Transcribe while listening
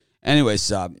anyways,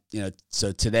 so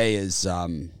today is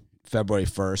February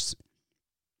 1st,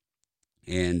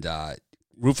 and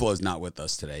Ruffalo is not with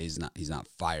us today. He's not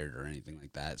fired or anything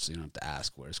like that, so you don't have to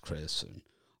ask where's Chris and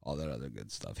all that other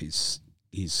good stuff. He's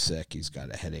sick. He's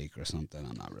got a headache or something.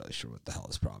 I'm not really sure what the hell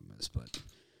his problem is, but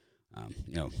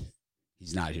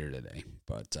he's not here today.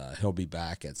 But he'll be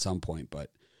back at some point.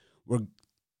 But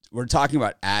we're talking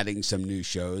about adding some new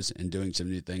shows and doing some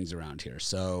new things around here.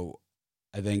 So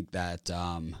I think that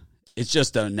it's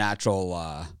just a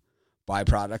natural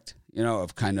byproduct,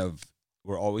 of kind of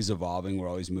we're always evolving, we're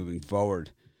always moving forward.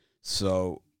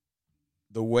 So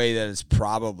the way that it's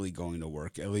probably going to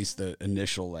work, at least the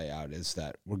initial layout, is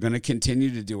that we're going to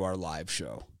continue to do our live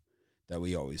show that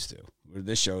we always do.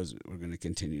 This show we're going to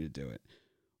continue to do it.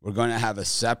 We're going to have a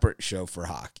separate show for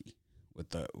hockey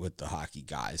with the hockey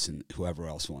guys and whoever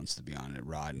else wants to be on it.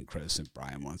 Rod and Chris and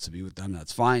Brian wants to be with them,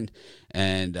 that's fine.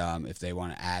 And if they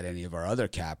want to add any of our other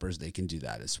cappers, they can do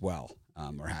that as well,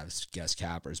 or have guest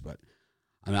cappers. But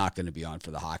I'm not going to be on for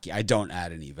the hockey. I don't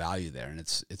add any value there, and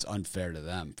it's unfair to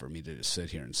them for me to just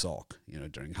sit here and sulk,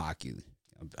 during hockey.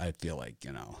 I feel like,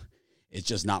 it's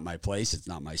just not my place. It's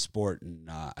not my sport, and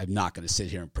I'm not going to sit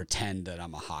here and pretend that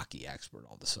I'm a hockey expert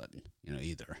all of a sudden,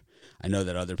 either. I know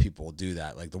that other people will do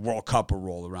that. Like the World Cup will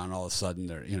roll around, all of a sudden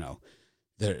they're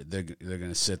going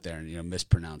to sit there and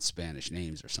mispronounce Spanish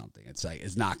names or something. It's like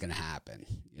it's not going to happen,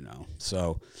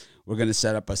 So we're going to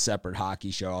set up a separate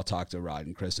hockey show. I'll talk to Rod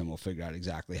and Chris, and we'll figure out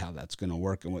exactly how that's going to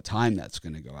work and what time that's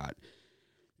going to go out.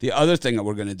 The other thing that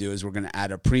we're going to do is we're going to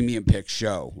add a premium pick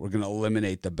show. We're going to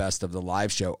eliminate the best of the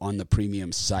live show on the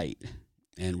premium site,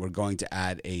 and we're going to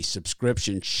add a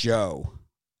subscription show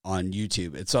on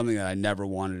YouTube. It's something that I never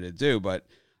wanted to do, but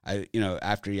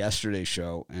after yesterday's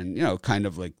show and, kind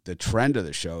of like the trend of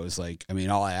the show is like,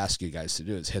 all I ask you guys to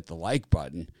do is hit the like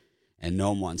button, and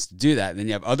no one wants to do that. And then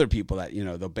you have other people that,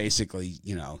 they'll basically,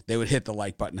 they would hit the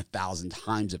like button 1,000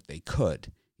 times if they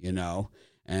could,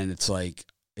 and it's like,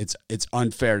 it's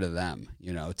unfair to them,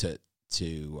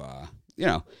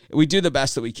 we do the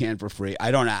best that we can for free.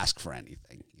 I don't ask for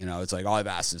anything, it's like all I've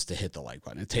asked is to hit the like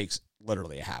button. It takes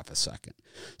literally a half a second.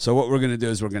 So what we're going to do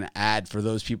is we're going to add for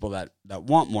those people that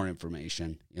want more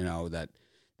information, that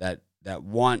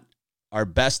want our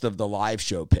best of the live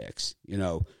show picks,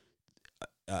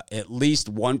 at least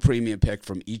one premium pick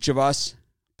from each of us,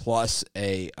 plus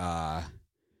a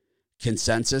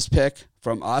consensus pick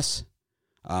from us.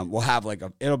 We'll have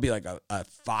it'll be like a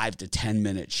 5 to 10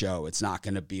 minute show. It's not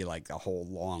going to be like a whole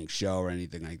long show or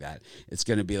anything like that. It's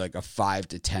going to be like a 5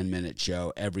 to 10 minute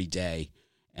show every day.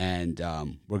 And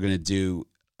we're going to do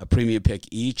a premium pick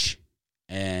each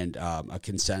and a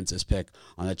consensus pick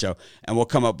on that show. And we'll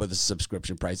come up with a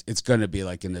subscription price. It's going to be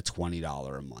like in the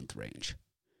 $20 a month range.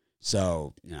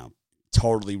 So,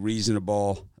 totally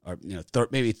reasonable, or,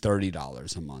 maybe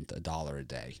 $30 a month, $1 a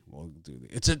day.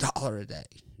 It's $1 a day,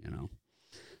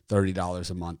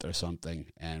 $30 a month or something,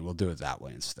 and we'll do it that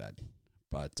way instead.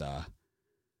 But the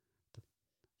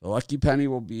Lucky Penny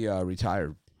will be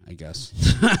retired, I guess.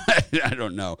 I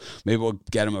don't know. Maybe we'll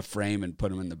get him a frame and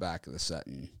put him in the back of the set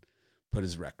and put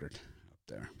his record up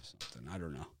there or something. I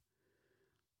don't know.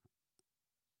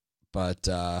 But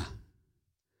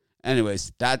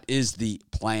anyways, that is the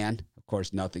plan. Of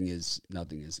course, nothing is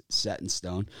set in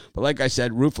stone. But like I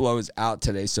said, Ruffalo is out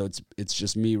today, so it's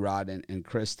just me, Rod, and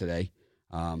Chris today.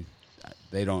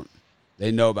 They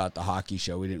know about the hockey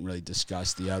show. We didn't really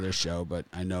discuss the other show, but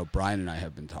I know Brian and I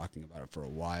have been talking about it for a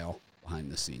while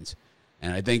behind the scenes.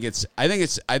 And I think it's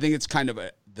kind of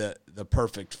the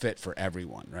perfect fit for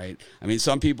everyone, right?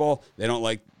 Some people, they don't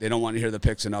want to hear the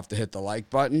picks enough to hit the like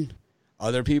button.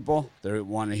 Other people, they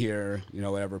want to hear,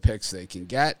 whatever picks they can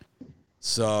get.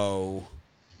 So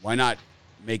why not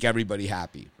make everybody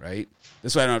happy, right?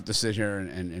 This way I don't have to sit here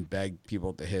and beg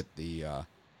people to hit the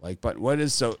like button.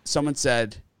 Someone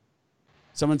said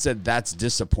that's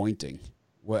disappointing.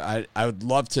 Well, I would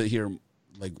love to hear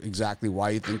exactly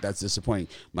why you think that's disappointing.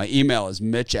 My email is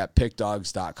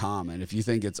mitch@pickdogs.com, and if you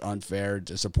think it's unfair,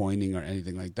 disappointing, or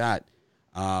anything like that,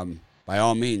 by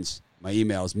all means, my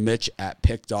email is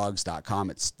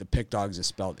mitch@pickdogs.com. The Pick Dogs is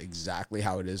spelled exactly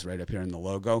how it is right up here in the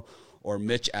logo, or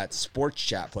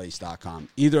mitch@sportschatplace.com.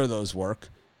 Either of those work.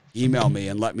 Email me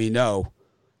and let me know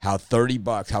how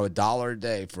 $30, how $1 a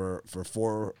day for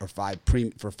 4 or 5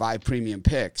 premium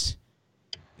picks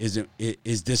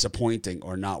is disappointing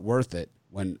or not worth it,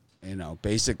 when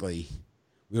basically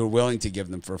we were willing to give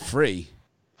them for free.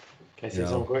 Can I say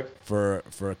something quick? For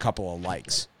a couple of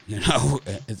likes.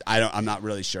 I'm not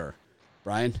really sure.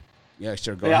 Brian, Yeah,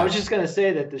 sure. Go Yeah, ahead. I was just going to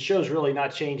say that the show's really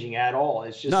not changing at all.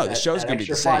 It's just the show's going to be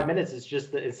the extra same. 5 minutes. It's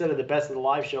just that instead of the best of the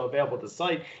live show available at the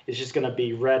site, it's just going to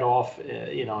be read off,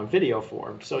 in video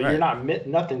form. So Right. you're not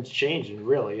nothing's changing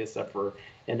really, except for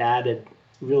an added,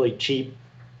 really cheap,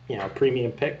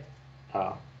 premium pick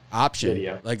option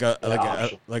video. Like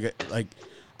option.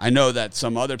 I know that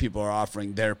some other people are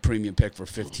offering their premium pick for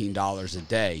 $15 a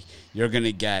day. You're going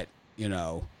to get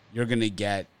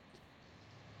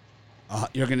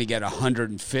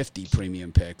 150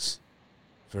 premium picks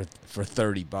for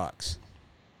 $30.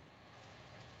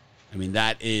 I mean,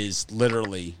 that is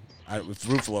literally, if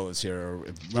Ruffalo was here or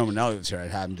if Romanelli was here, I'd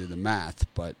have him do the math,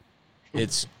 but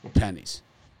it's pennies.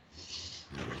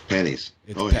 Pennies.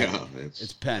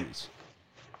 It's pennies.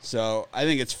 So I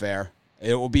think it's fair.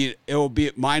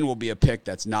 Mine will be a pick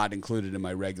that's not included in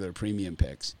my regular premium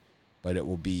picks, but it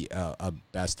will be a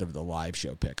best of the live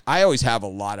show pick. I always have a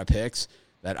lot of picks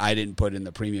that I didn't put in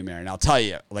the premium area. And I'll tell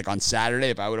you, like on Saturday,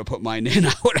 if I would have put mine in,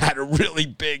 I would have had a really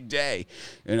big day.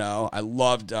 I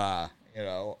loved, all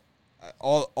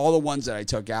the ones that I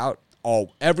took out,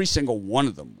 every single one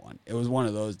of them won. It was one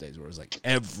of those days where it was like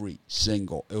that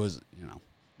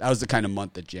was the kind of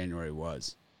month that January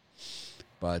was.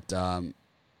 But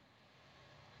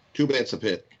 2 bits a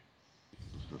pick.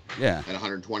 Yeah. At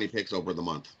 120 picks over the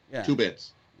month. Yeah. 2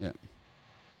 bits. Yeah.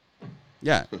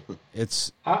 Yeah.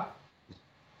 It's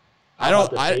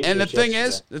the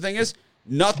thing is,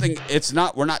 nothing. It's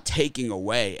not. We're not taking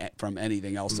away from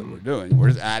anything else that we're doing. We're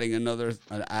just adding another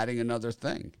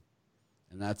thing,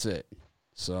 and that's it.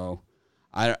 So,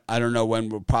 I don't know when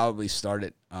we'll probably start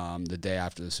it. The day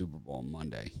after the Super Bowl,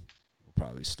 Monday, we'll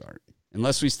probably start.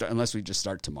 Unless we just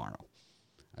start tomorrow.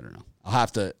 I don't know. I'll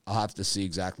have to see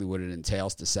exactly what it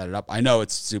entails to set it up. I know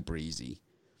it's super easy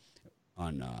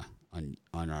on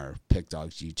our Pick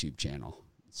Dogs YouTube channel.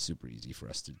 It's super easy for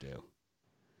us to do.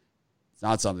 It's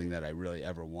not something that I really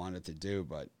ever wanted to do,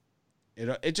 but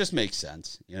it just makes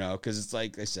sense, because it's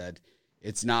like I said,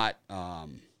 it's not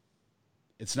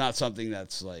something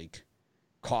that's like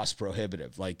cost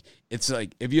prohibitive. Like it's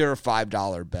like if you're a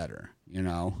 $5 bettor,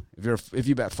 if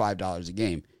you bet $5 a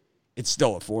game, it's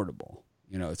still affordable.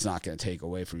 It's not going to take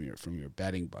away from your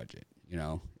betting budget.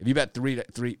 If you bet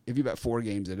if you bet 4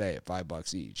 games a day at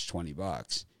 $5 each,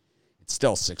 $20, it's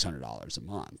still $600 a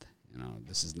month.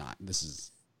 This is not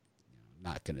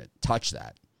going to touch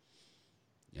that.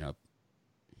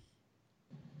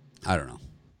 I don't know.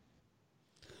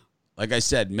 Like I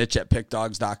said, Mitch at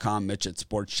pickdogs.com, Mitch at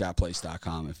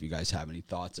sportschatplace.com. If you guys have any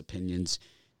thoughts, opinions,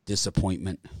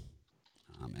 disappointment,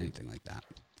 anything like that.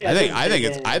 Yeah, I think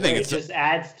it just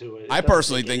adds to it. I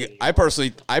personally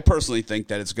think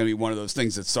that it's going to be one of those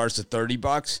things that starts at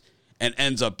 $30 and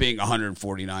ends up being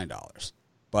 $149.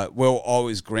 But we'll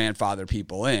always grandfather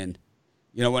people in.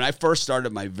 When I first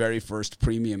started my very first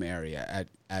premium area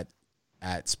at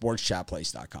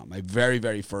sportschatplace.com, my very,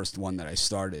 very first one that I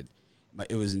started,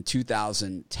 it was in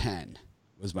 2010,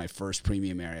 was my first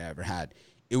premium area I ever had.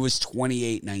 It was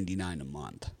 $28.99 a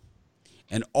month.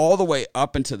 And all the way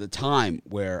up until the time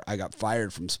where I got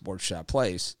fired from Sports Chat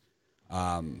Place,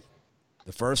 the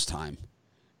first time,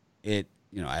 I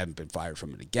haven't been fired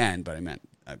from it again, but I meant,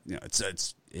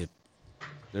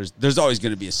 there's always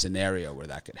going to be a scenario where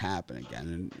that could happen again,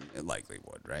 and it likely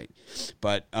would, right?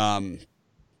 But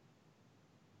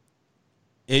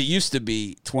it used to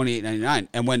be $28.99,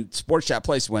 and when Sports Chat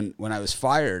Place, when I was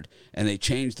fired and they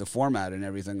changed the format and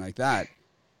everything like that,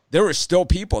 there were still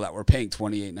people that were paying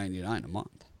 $28.99 a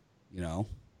month.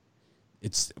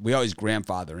 We always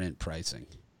grandfather in pricing.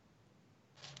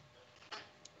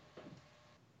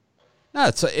 No,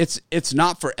 it's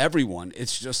not for everyone.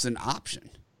 It's just an option.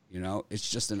 It's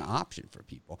just an option for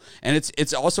people, and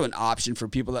it's also an option for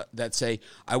people that say,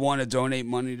 I want to donate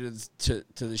money to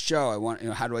the show. I want,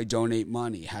 how do I donate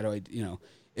money? How do I,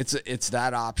 it's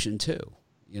that option too.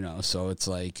 So it's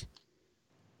like.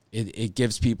 It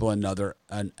gives people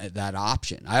that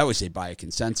option. I always say buy a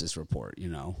consensus report, a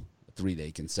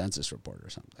 3-day consensus report or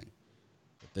something.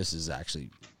 But this is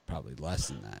actually probably less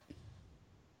than that.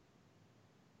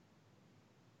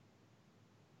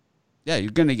 Yeah,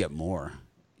 you're going to get more,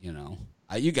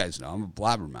 you guys know I'm a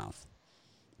blabbermouth.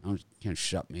 You can't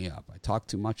shut me up. I talk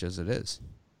too much as it is.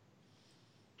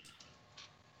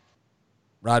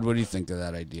 Rod, what do you think of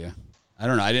that idea? I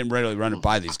don't know. I didn't really run it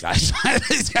by these guys.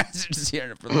 These guys are just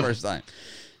hearing it for the first time.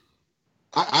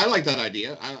 I like that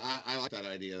idea. I like that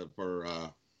idea for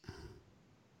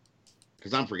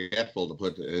because I'm forgetful to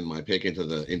put in my pick into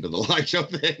the live show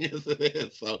thing as it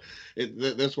is. So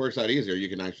this works out easier.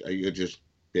 You just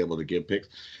be able to give picks,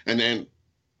 and then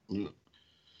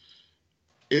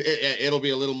It'll be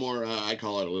a little more. I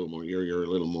call it a little more. You're a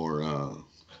little more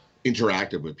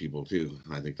interactive with people too.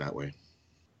 I think that way,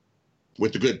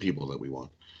 with the good people that we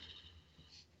want.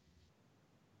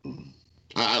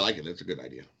 I like it. It's a good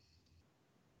idea.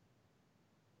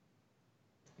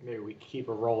 Maybe we keep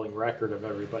a rolling record of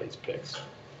everybody's picks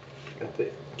that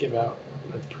they give out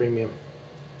at premium.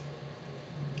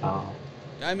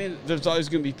 I mean, there's always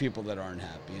going to be people that aren't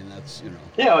happy, and that's,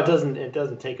 Yeah, it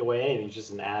doesn't take away anything. It's just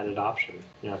an added option.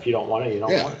 If you don't want it, you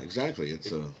don't want it. Yeah, exactly.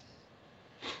 It's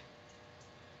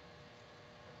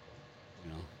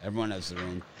everyone has their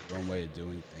own way of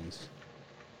doing things.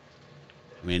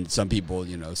 I mean, some people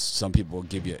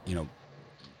give you,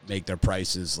 make their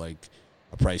prices like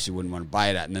a price you wouldn't want to buy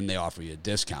it at, and then they offer you a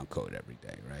discount code every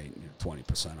day, right?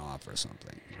 20% off or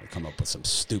something. Come up with some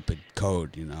stupid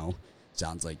code,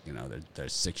 Sounds like, their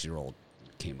 6-year-old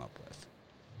came up with.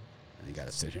 And you got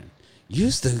to sit here and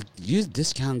use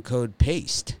discount code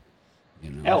PASTE,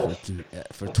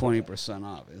 for 20%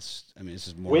 off. It's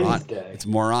just moronic. It's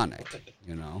moronic,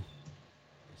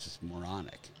 It's just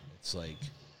moronic. It's like,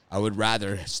 I would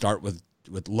rather start with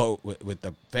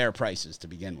the fair prices to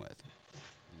begin with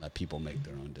and let people make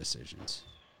their own decisions.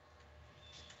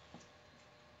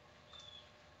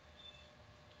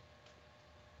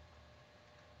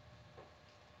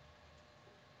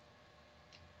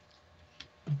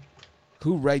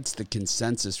 Who writes the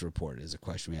consensus report is a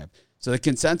question we have. So the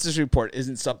consensus report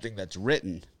isn't something that's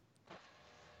written.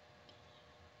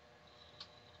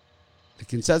 The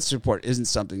consensus report isn't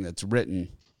something that's written.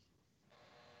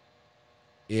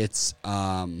 It's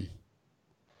the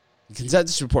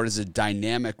consensus report is a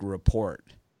dynamic report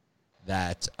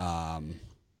that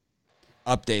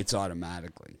updates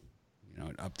automatically.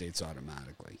 It updates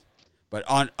automatically. But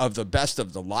of the best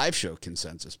of the live show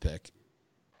consensus pick,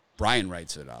 Brian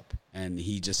writes it up, and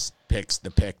he just picks the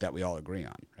pick that we all agree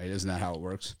on, right? Isn't that how it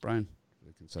works, Brian?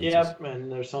 Yeah,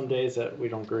 and there's some days that we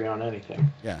don't agree on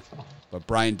anything. Yeah, so. But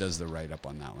Brian does the write-up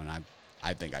on that one.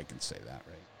 I think I can say that,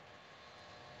 right?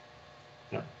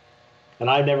 Yeah,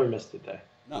 and I never missed a day.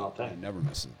 No, I never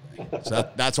miss a day. So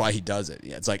that's why he does it.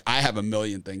 Yeah, it's like I have a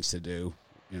million things to do.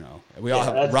 We all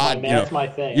have Rod. That's my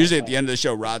thing. Usually at the end of the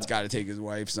show, Rod's got to take his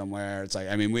wife somewhere. It's like,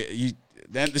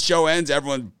 then the show ends,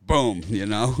 everyone, boom,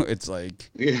 It's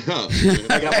like... Yeah.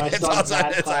 I got my son's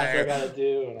math class I got to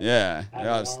do. Yeah, I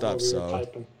have stuff, so...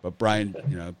 But Brian,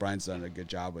 Brian's done a good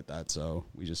job with that, so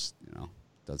we just, it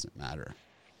doesn't matter.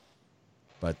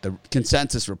 But the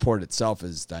consensus report itself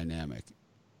is dynamic.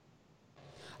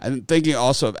 I'm thinking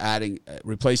also of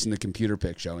replacing the computer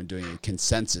pick show and doing a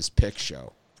consensus pick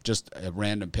show. Just a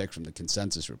random pick from the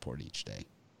consensus report each day.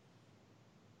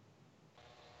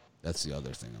 That's the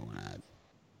other thing I want to add.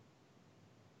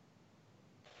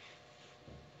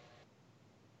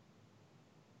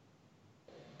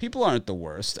 People aren't the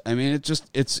worst. I mean,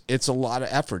 it's a lot of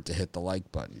effort to hit the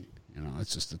like button.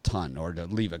 It's just a ton, or to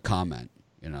leave a comment.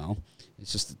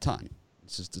 It's just a ton.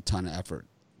 It's just a ton of effort.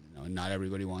 And not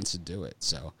everybody wants to do it.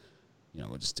 So,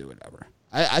 we'll just do whatever.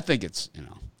 I think it's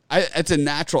it's a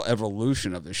natural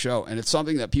evolution of the show, and it's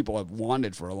something that people have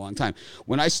wanted for a long time.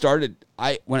 When I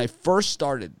first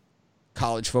started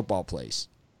College Football Place,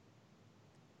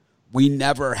 we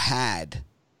never had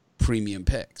premium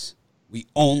picks. We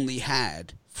only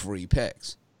had free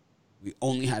picks.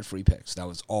 That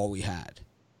was all we had.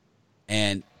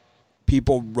 And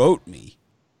people wrote me,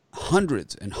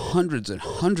 hundreds and hundreds and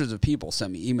hundreds of people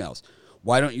sent me emails.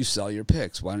 Why don't you sell your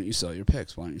picks? Why don't you sell your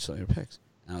picks? Why don't you sell your picks?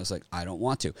 And I was like, I don't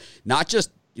want to. Not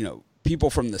just, people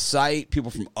from the site,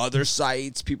 people from other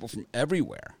sites, people from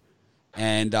everywhere.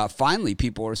 And finally,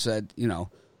 people said,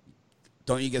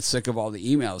 don't you get sick of all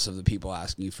the emails of the people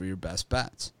asking you for your best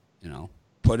bets?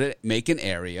 Make an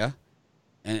area,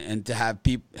 and to have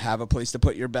a place to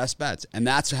put your best bets. And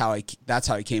that's how I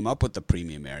came up with the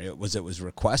premium area. It was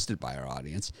requested by our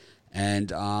audience,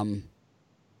 and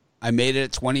I made it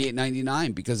at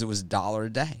 $28.99 because it was $1 a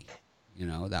day.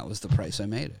 That was the price I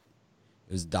made it.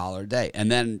 It was $1 a day,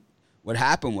 and then what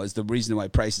happened was the reason why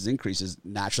prices increased is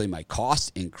naturally my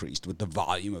costs increased with the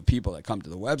volume of people that come to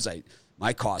the website.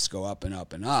 My costs go up and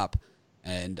up and up,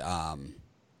 and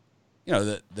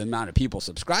the amount of people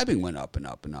subscribing went up and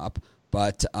up and up.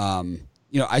 But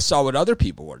I saw what other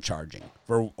people were charging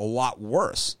for a lot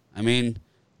worse. I mean,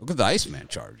 look at the Iceman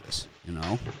charges.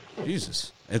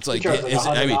 Jesus, it's like his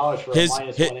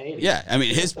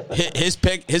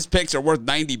picks are worth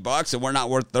 $90 and we're not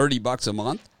worth $30 a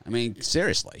month. I mean,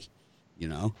 seriously,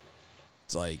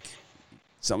 it's like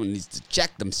someone needs to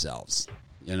check themselves,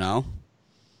 in a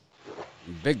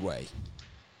big way.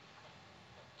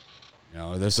 You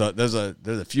know, there's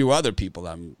a few other people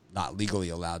that I'm not legally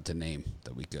allowed to name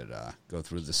that we could go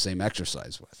through the same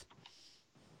exercise with.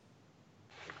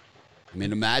 I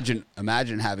mean, imagine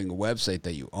having a website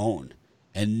that you own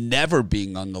and never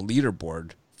being on the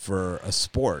leaderboard for a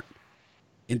sport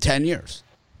in 10 years.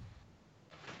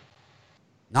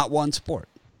 Not one sport,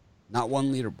 not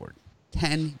one leaderboard.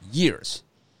 10 years.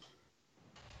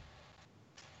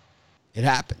 It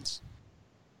happens.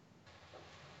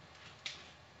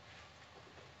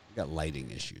 We got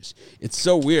lighting issues. It's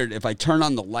so weird. If I turn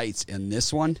on the lights in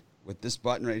this one with this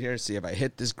button right here, see if I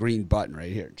hit this green button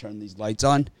right here, turn these lights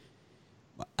on,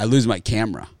 I lose my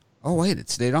camera. Oh, wait, it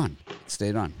stayed on. It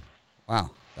stayed on.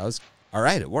 Wow. That was all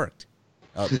right. It worked.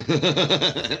 We're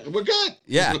good.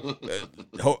 Yeah.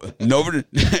 Nobody.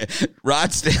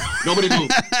 Rod stay. Nobody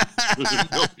moved.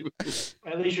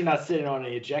 At least you're not sitting on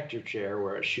an ejector chair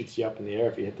where it shoots you up in the air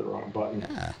if you hit the wrong button.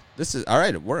 Yeah. This is all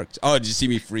right. It worked. Oh, did you see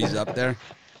me freeze up there?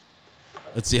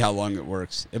 Let's see how long it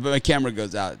works. If my camera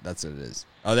goes out, that's what it is.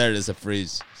 Oh, there it is. A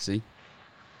freeze. See?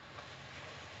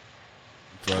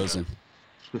 Frozen.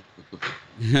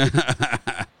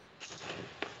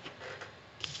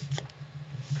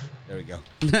 There we go.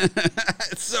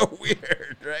 It's so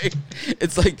weird, right?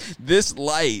 It's like this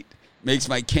light makes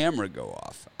my camera go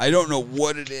off. I don't know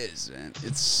what it is, man.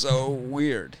 It's so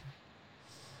weird.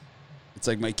 It's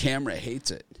like my camera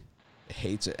hates it. It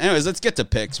hates it. Anyways, let's get to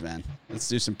picks, man. Let's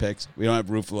do some picks. We don't have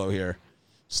Ruffalo here.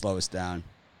 Slow us down.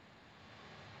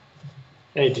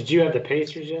 Hey, did you have the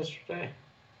Pacers yesterday?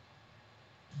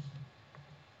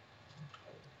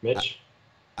 Mitch?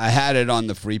 I had it on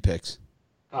the free picks.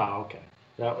 Oh, okay.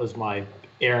 That was my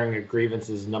airing of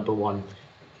grievances number one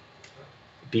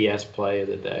BS play of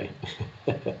the day.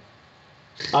 I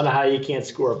don't know how you can't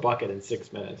score a bucket in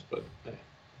 6 minutes, but it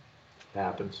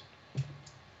happens.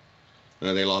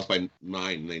 They lost by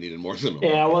 9. They needed more than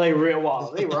Yeah, well, they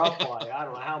were up by I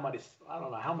don't know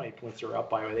how many points they were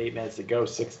up by with 8 minutes to go,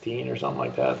 16 or something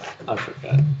like that. I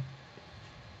forget.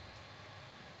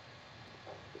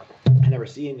 I never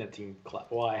seen a team collapse.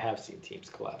 Well, I have seen teams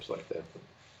collapse like that.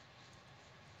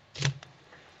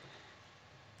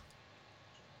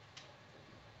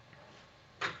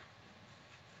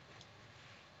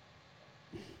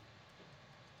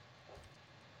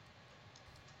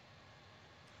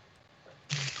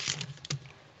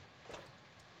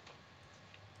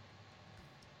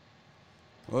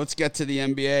 Well, let's get to the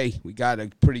NBA. We got a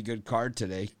pretty good card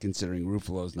today, considering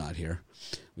Ruffalo's not here.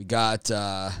 We got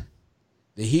the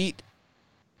Heat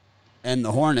and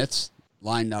the Hornets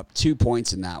lined up 2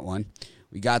 points in that one.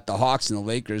 We got the Hawks and the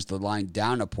Lakers, the line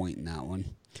down a point in that one.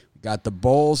 We got the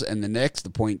Bulls and the Knicks,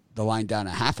 the line down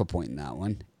a half a point in that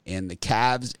one. And the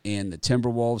Cavs and the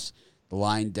Timberwolves, the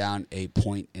line down a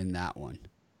point in that one.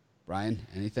 Brian,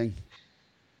 anything?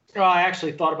 Oh, I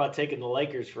actually thought about taking the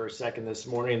Lakers for a second this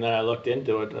morning, and then I looked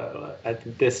into it. I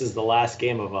think this is the last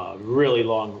game of a really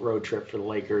long road trip for the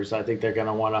Lakers. I think they're going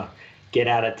to want to get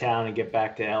out of town and get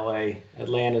back to L.A.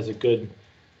 Atlanta's a good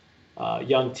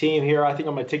young team here. I think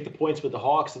I'm going to take the points with the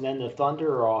Hawks, and then the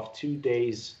Thunder are off 2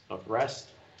 days of rest.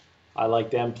 I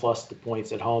like them plus the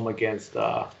points at home against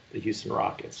the Houston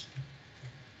Rockets.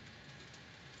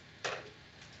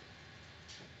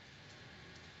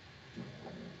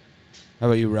 How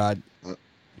about you, Rod?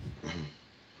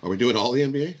 Are we doing all the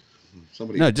NBA?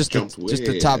 Somebody just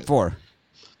the top four.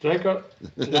 Did I go?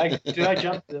 Did I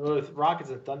jump with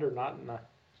Rockets and Thunder? Not in the.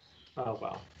 Oh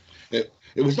well. It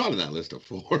was not in that list of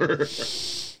 4.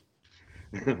 It's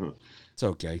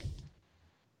okay.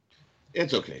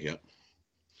 It's okay.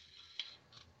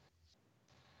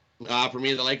 Yeah. For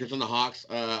me, the Lakers and the Hawks.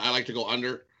 I like to go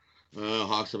under.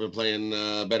 Hawks have been playing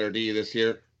better D this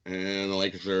year, and the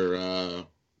Lakers are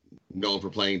known for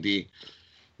playing D.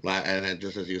 And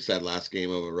just as you said, last game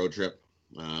of a road trip.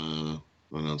 I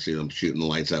don't see them shooting the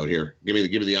lights out here. Give me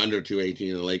the under 218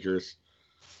 in the Lakers.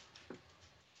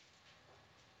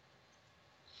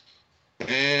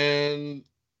 And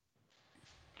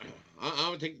I'm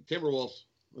going to take the Timberwolves.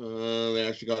 They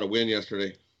actually got a win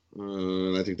yesterday.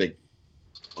 And I think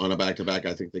on a back-to-back,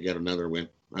 I think they get another win.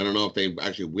 I don't know if they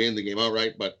actually win the game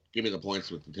outright, but give me the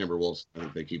points with the Timberwolves. I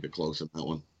think they keep it close in that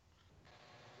one.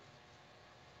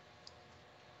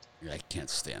 I can't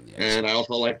stand the And I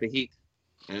also like the Heat.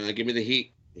 Give me the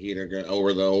Heat. Heat are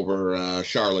over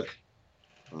Charlotte.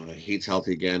 Heat's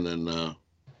healthy again, and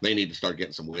they need to start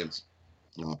getting some wins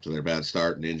after their bad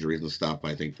start and injuries and stuff.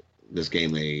 I think this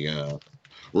game they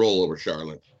roll over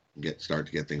Charlotte and start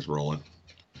to get things rolling.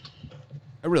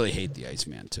 I really hate the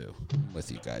Iceman too. I'm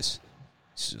with you guys.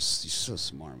 He's so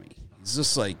smarmy. He's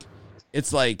just like,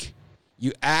 it's like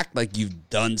you act like you've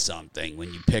done something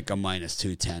when you pick a minus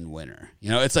 210 winner. You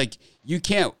know, it's like you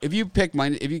can't, if you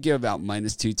give out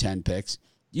minus 210 picks,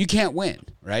 you can't win,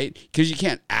 right? Because you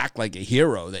can't act like a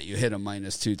hero that you hit a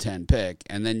minus 210 pick,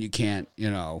 and then you can't, you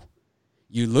know,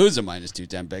 you lose a minus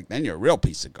 210 pick, then you're a real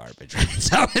piece of garbage, right?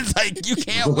 So it's like you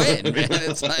can't win, man.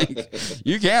 It's like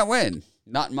you can't win.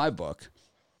 Not in my book.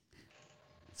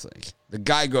 It's like the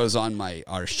guy goes on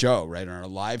our show, right, on our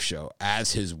live show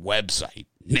as his website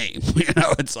name. You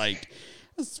know, it's like,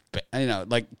 you know,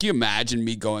 like, can you imagine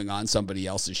me going on somebody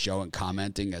else's show and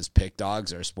commenting as Pick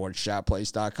Dogs or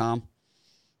sportschatplace.com?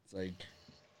 It's like,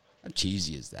 how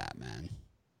cheesy is that, man?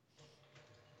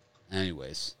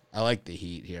 Anyways, I like the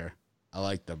Heat here. I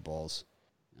like the Bulls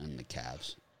and the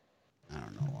Cavs. I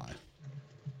don't know why.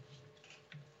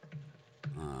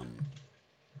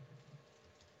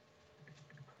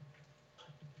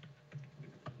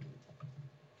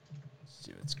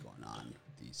 See what's going on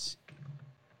with these.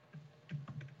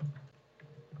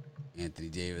 Anthony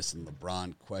Davis and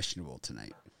LeBron questionable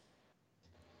tonight.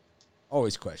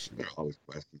 Always questionable. They're always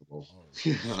questionable.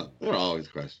 They're always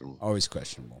questionable. Always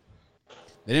questionable.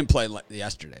 They didn't play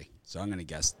yesterday, so I'm going to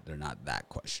guess they're not that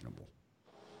questionable.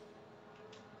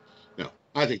 No,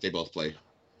 I think they both play.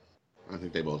 I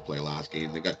think they both play last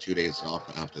game. They got 2 days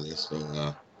off after this,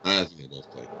 so I think they both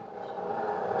play.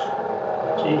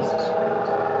 Jesus.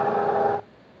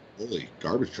 Holy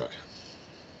garbage truck.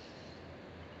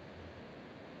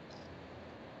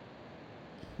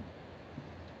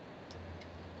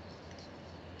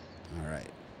 All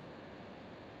right.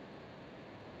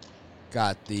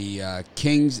 Got the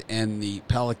Kings and the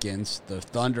Pelicans, the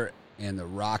Thunder and the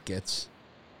Rockets,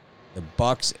 the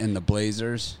Bucks and the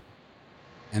Blazers.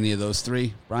 Any of those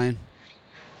three, Brian?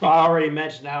 I already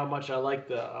mentioned how much I like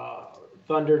the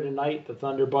Thunder tonight, the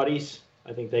Thunder Buddies.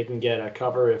 I think they can get a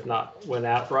cover, if not win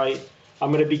outright.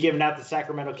 I'm going to be giving out the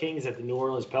Sacramento Kings at the New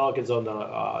Orleans Pelicans on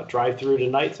the drive-through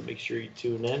tonight, so make sure you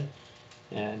tune in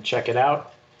and check it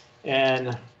out.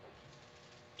 And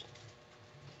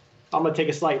I'm going to take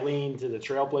a slight lean to the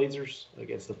Trailblazers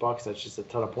against the Bucks. That's just a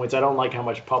ton of points. I don't like how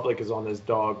much public is on this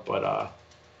dog, but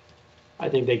I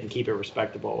think they can keep it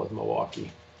respectable with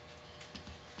Milwaukee.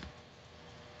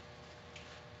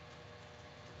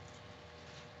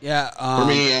 Yeah. For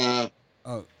me,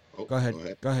 Go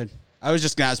ahead. I was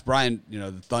just going to ask Brian, you know,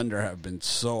 the Thunder have been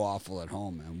so awful at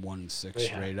home and won 6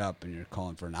 straight up, and you're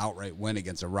calling for an outright win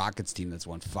against a Rockets team that's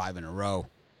won 5 in a row.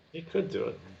 He could do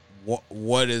it.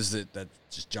 What is it that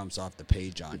just jumps off the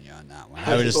page on you on that one?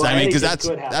 Because that's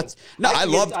no, I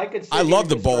love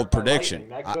the bold prediction.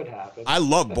 That could happen. I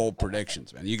love bold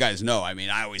predictions, man. You guys know. I mean,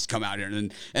 I always come out here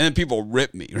and then people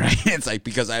rip me, right? It's like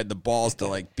because I had the balls to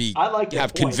like be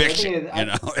have conviction.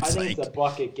 I think it's a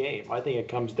bucket game. I think it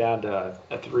comes down to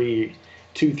a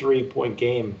 2-3 point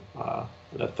game.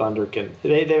 The Thunder can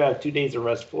they have 2 days of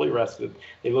rest, fully rested.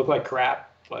 They look like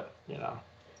crap, but you know.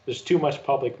 There's too much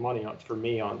public money for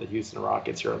me on the Houston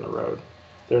Rockets here on the road.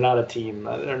 They're not a team.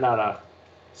 They're not a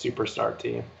superstar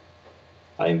team.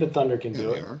 I think the Thunder can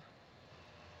do it.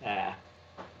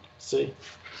 See.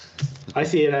 I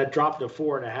see it dropped to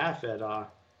 4.5 at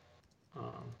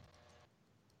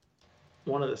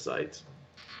one of the sites.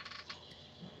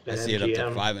 I see it up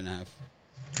to 5.5.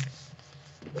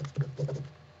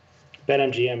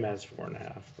 BetMGM has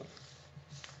 4.5. But.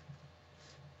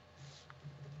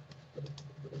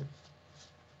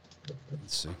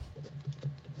 Let's see.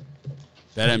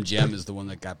 BetMGM is the one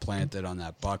that got planted on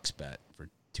that Bucks bet for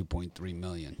 $2.3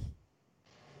 million.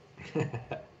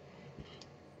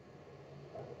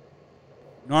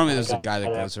 Normally, there's a guy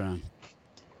that goes around.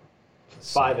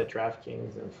 5 at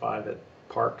DraftKings and 5 at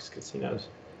Parks Casinos.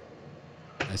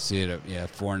 I see it at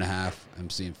 4.5. I'm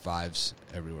seeing 5s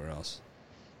everywhere else.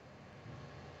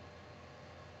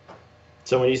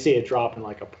 So when you see it dropping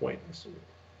like a point,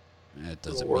 it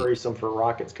doesn't worrisome for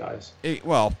Rockets guys.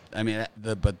 Well, I mean,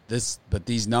 but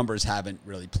these numbers haven't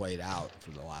really played out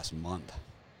for the last month.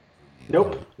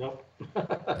 Nope.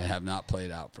 They have not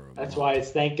played out for a month. That's why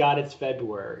thank God it's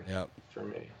February. Yep. For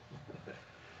me.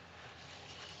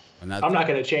 And I'm not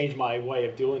going to change my way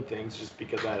of doing things just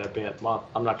because I had a bad month.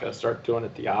 I'm not going to start doing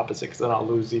it the opposite because then I'll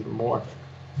lose even more.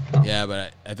 Yeah,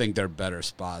 but I think they're better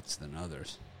spots than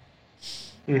others.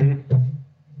 Mm-hmm.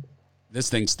 This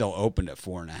thing's still opened at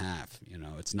 4.5. You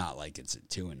know, it's not like it's at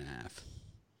 2.5.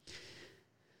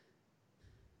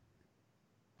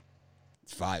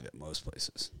 It's 5 at most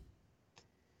places.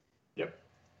 Yep.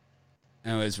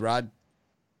 Anyways, Rod.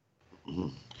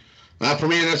 For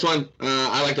me in this one,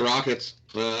 I like the Rockets.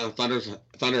 Thunder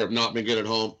have not been good at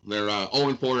home. They're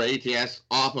 0-4 ATS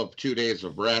off of 2 days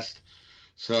of rest.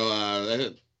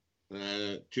 So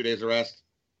 2 days of rest.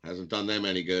 Hasn't done them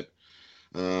any good.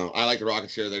 I like the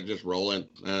Rockets here. They're just rolling.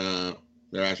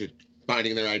 They're actually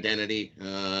finding their identity,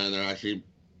 and they're actually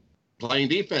playing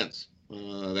defense.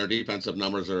 Their defensive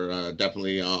numbers are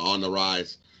definitely on the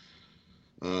rise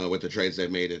with the trades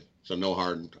they've made. It so no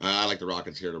Harden. I like the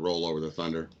Rockets here to roll over the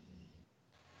Thunder,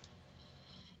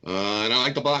 and I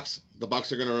like the Bucks. The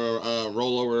Bucks are going to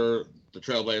roll over the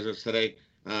Trailblazers today.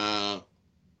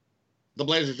 The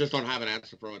Blazers just don't have an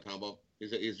answer for Mutombo.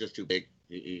 He's just too big.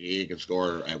 He can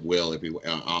score at will if he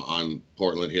on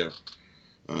Portland here.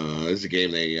 This is a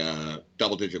game they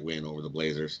double-digit win over the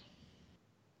Blazers.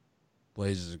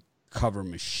 Blazers cover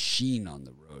machine on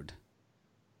the road.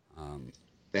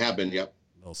 They have been, yep.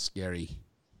 A little scary.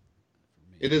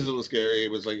 It is a little scary. It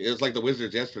was like the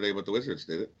Wizards yesterday, but the Wizards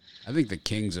did it. I think the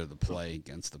Kings are the play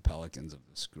against the Pelicans of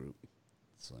this group.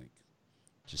 It's like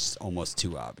just almost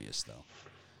too obvious, though.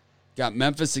 Got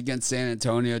Memphis against San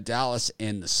Antonio, Dallas,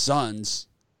 and the Suns.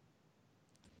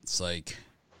 It's like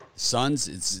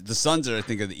the Suns are, I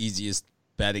think, are the easiest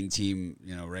betting team,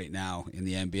 right now in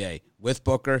the NBA. With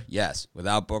Booker, yes.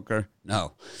 Without Booker,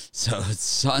 no. So it's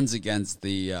Suns against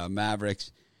the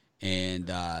Mavericks and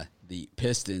the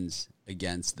Pistons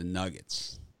against the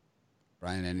Nuggets.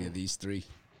 Brian, any of these three?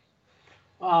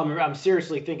 I'm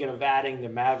seriously thinking of adding the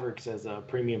Mavericks as a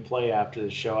premium play after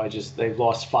the show. They've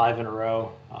lost 5 in a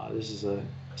row. This is a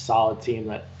solid team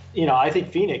that, I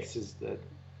think Phoenix is the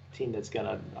team that's going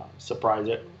to surprise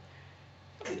it.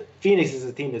 Phoenix is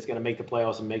the team that's going to make the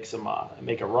playoffs and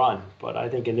make a run. But I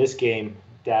think in this game,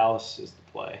 Dallas is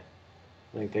the play.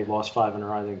 I think they've lost 5 in a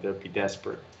row. I think they'll be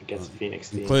desperate against the Phoenix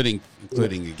team.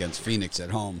 Including against Phoenix at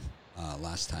home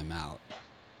last time out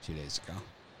 2 days ago,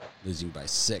 losing by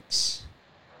 6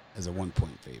 as a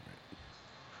 1-point favorite.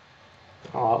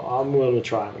 I'm willing to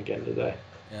try him again today.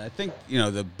 Yeah, I think,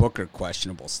 the Booker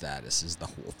questionable status is the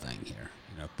whole thing here.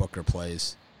 If Booker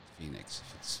plays, Phoenix.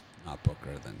 If it's not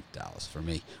Booker, then Dallas for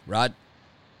me. Rod?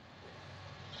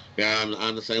 Yeah,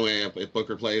 I'm the same way. If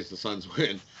Booker plays, the Suns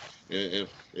win.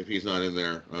 If he's not in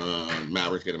there,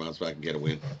 Mavericks get him out so I can get a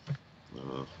win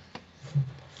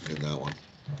in that one.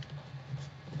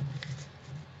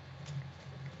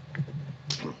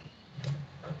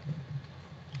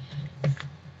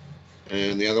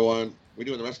 And the other one, we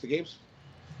doing the rest of the games?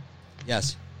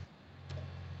 Yes.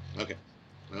 Okay.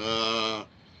 I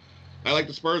like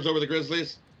the Spurs over the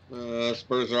Grizzlies.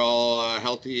 Spurs are all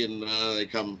healthy, and they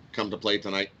come to play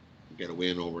tonight. Get a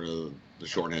win over the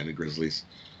shorthanded Grizzlies.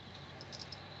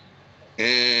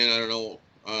 And I don't know.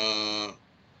 I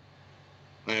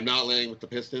am not laying with the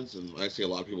Pistons, and I see a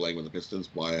lot of people laying with the Pistons.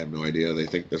 Why, I have no idea. They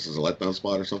think this is a letdown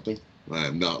spot or something. I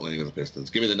am not laying with the Pistons.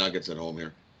 Give me the Nuggets at home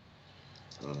here.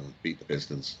 Beat the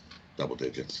Pistons, double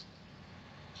digits.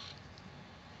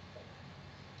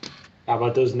 How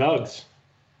about those Nugs?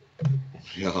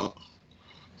 Yeah.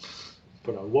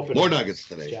 Put a whooping. More Nuggets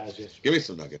today. Jazz. Give me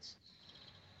some Nuggets.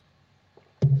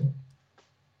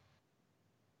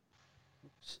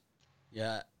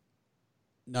 Yeah.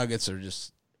 Nuggets are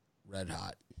just red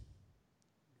hot.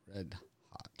 Red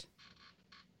hot.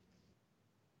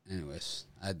 Anyways,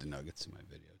 I had the Nuggets in my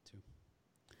video too.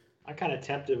 I'm kind of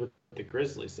tempted with the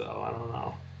Grizzlies, though. I don't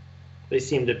know. They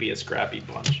seem to be a scrappy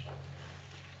bunch.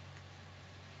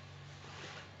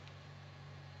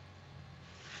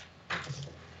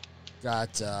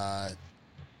 Got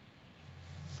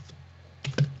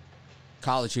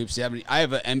college hoops. I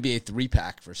have an NBA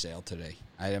 3-pack for sale today.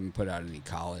 I haven't put out any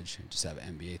college. I just have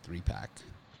an NBA 3-pack.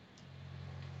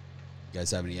 You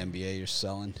guys have any NBA you're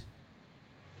selling?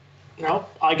 No,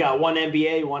 I got one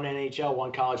NBA, one NHL,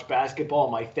 one college basketball.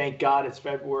 My thank God it's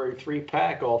February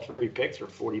 3-pack. All 3 picks are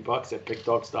 $40 at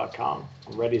pickdogs.com.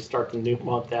 I'm ready to start the new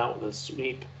month out with a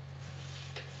sweep.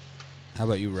 How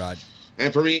about you, Rod?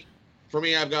 And for me,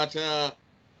 I've got an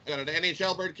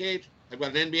NHL birdcage, I've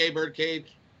got an NBA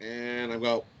birdcage, and I've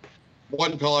got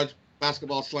one college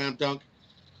basketball slam dunk.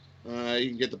 You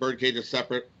can get the birdcages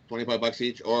separate, $25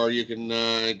 each, or you can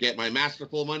get my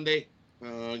Masterful Monday,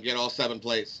 get all 7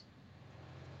 plays.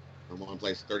 In one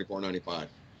place, $34.95.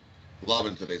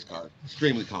 Loving today's card.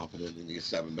 Extremely confident in these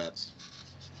 7 bets.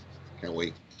 Can't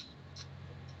wait.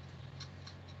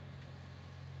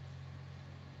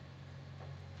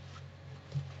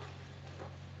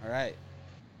 All right.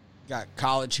 Got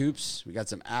college hoops. We got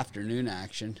some afternoon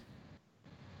action.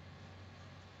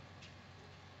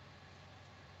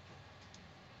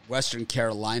 Western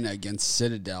Carolina against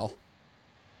Citadel.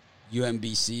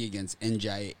 UMBC against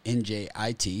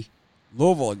NJIT.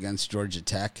 Louisville against Georgia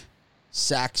Tech.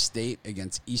 Sac State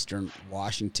against Eastern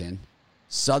Washington.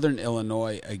 Southern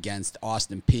Illinois against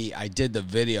Austin Peay. I did the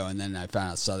video, and then I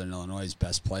found out Southern Illinois'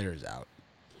 best player is out.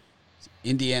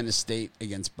 Indiana State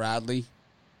against Bradley.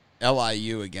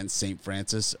 LIU against St.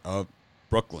 Francis of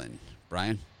Brooklyn.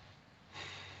 Brian?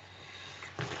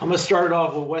 I'm going to start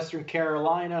off with Western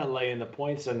Carolina, laying the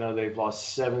points. I know they've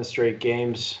lost 7 straight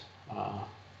games,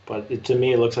 but to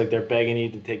me, it looks like they're begging you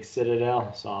to take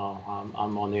Citadel, so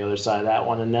I'm on the other side of that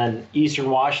one. And then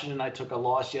Eastern Washington, I took a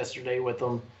loss yesterday with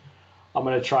them. I'm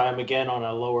going to try them again on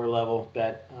a lower level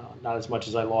bet, not as much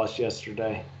as I lost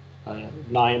yesterday.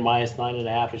 Minus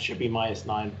 9.5. It should be minus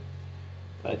 9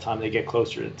 by the time they get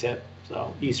closer to tip.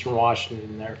 So Eastern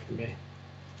Washington there for me.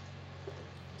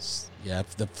 Yeah,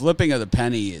 the flipping of the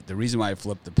penny, the reason why I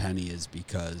flipped the penny is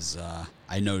because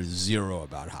I know zero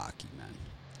about hockey,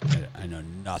 man. I know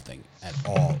nothing at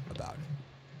all about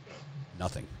it.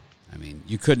 Nothing. I mean,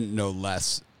 you couldn't know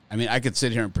less. I mean, I could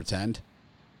sit here and pretend.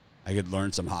 I could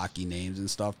learn some hockey names and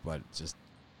stuff, but it's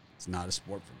not a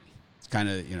sport for me. It's kind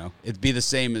of, it'd be the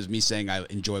same as me saying I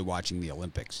enjoy watching the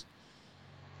Olympics.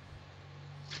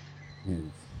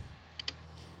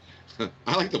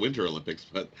 I like the Winter Olympics,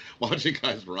 but watching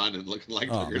guys run and looking like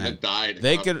they're going to die.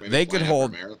 They could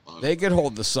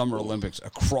hold the Summer Olympics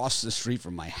across the street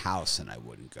from my house, and I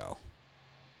wouldn't go.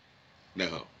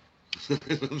 No, I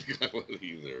don't think I would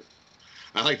either.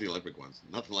 I like the Olympic ones.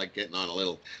 Nothing like getting on a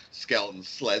little skeleton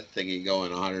sled thingy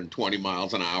going 120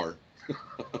 miles an hour.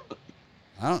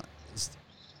 I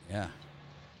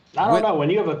don't know. When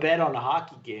you have a bet on a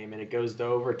hockey game and it goes to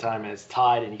overtime and it's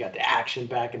tied and you got the action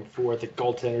back and forth, the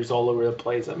goaltenders all over the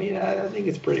place. I mean, I think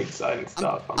it's pretty exciting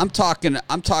stuff. I'm talking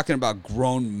about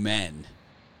grown men,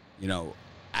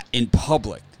 in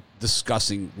public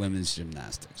discussing women's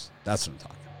gymnastics. That's what I'm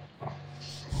talking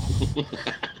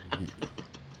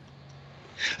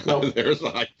about. There's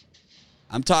a...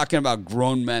 I'm talking about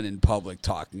grown men in public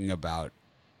talking about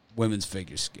women's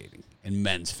figure skating and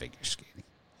men's figure skating.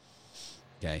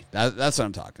 Okay, that's what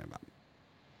I'm talking about.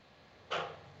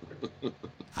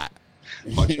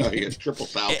 Watch out, you get triple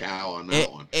sow cow on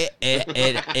that one.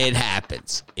 It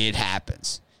happens. It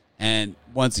happens. And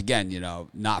once again,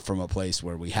 not from a place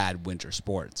where we had winter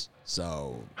sports.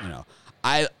 So,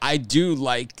 I do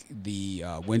like the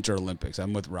Winter Olympics.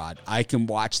 I'm with Rod. I can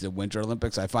watch the Winter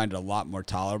Olympics. I find it a lot more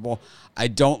tolerable. I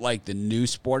don't like the new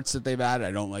sports that they've added.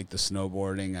 I don't like the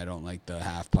snowboarding. I don't like the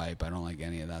half pipe. I don't like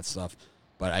any of that stuff.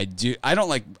 But I don't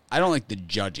like the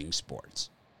judging sports.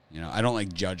 I don't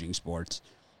like judging sports.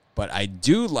 But I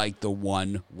do like the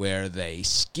one where they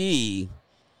ski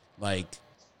like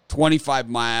 25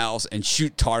 miles and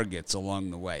shoot targets along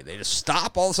the way. They just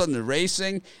stop, all of a sudden they're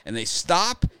racing, and they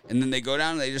stop, and then they go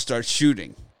down and they just start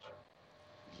shooting.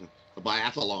 The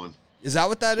biathlon. Is that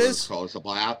what that is? It's called. It's the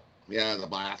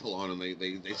biathlon, and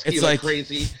they ski like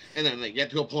crazy, and then they get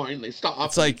to a point, and they stop,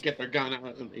 it's like, get their gun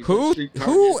out, and they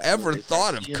who ever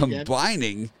thought of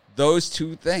combining those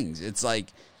two things? It's like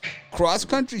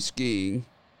cross-country skiing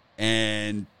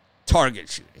and target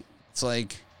shooting. It's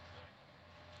like,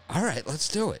 all right, let's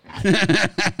do it.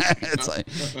 It's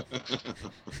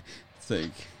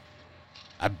like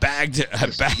I bagged a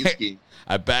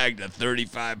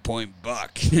 35-point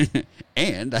buck,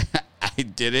 and I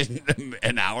did it in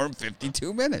an hour and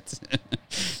 52 minutes.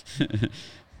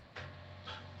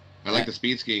 I like the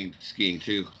speed skiing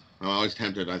too. I'm always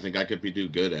tempted. I think I could do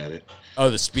good at it. Oh,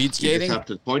 the speed skating? You just have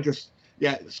to point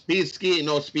speed skiing.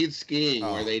 No, speed skiing,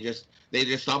 where they just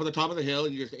stop at the top of the hill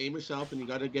and you just aim yourself and you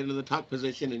got to get into the tuck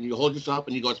position and you hold yourself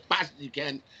and you go as fast as you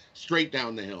can straight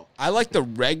down the hill. I like the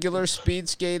regular speed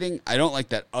skating. I don't like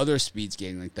that other speed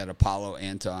skating like that Apollo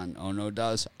Anton Ono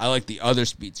does. I like the other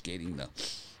speed skating though.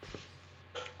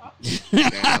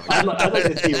 I'd like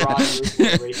to see Rod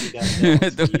racing down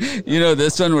the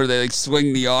this one where they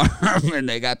swing the arm and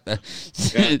they got the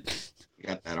you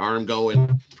got that arm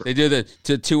going. They do the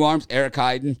two arms. Eric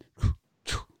Heiden.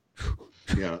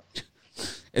 Yeah.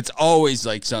 It's always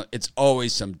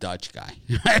some Dutch guy.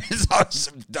 It's always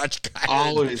some Dutch guy.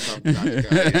 Always some Dutch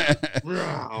guy.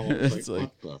 Yeah. It's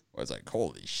like,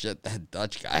 holy shit, that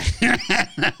Dutch guy.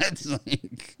 It's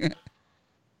like.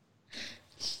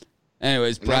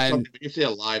 Anyways, Brian. You see it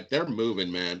live. They're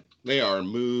moving, man. They are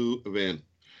moving.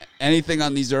 Anything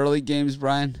on these early games,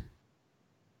 Brian?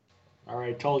 All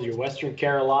right, told you. Western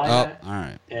Carolina all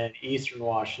right. And Eastern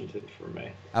Washington for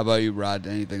me. How about you, Rod?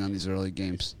 Anything on these early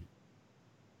games?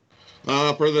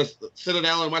 For the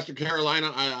Citadel and Western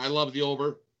Carolina, I love the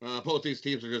over. Both these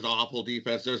teams are just awful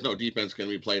defense. There's no defense going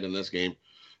to be played in this game.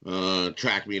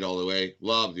 Track meet all the way.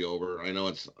 Love the over. I know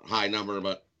it's a high number,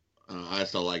 but I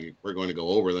still like it. We're going to go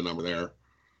over the number there.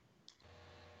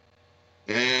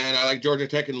 And I like Georgia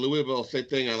Tech and Louisville. Same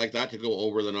thing. I like that to go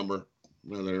over the number.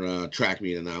 Another track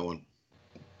meet in that one.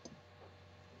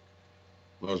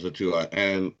 Those are the two.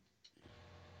 And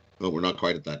Oh, we're not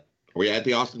quite at that. Are we at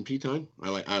the Austin P time? I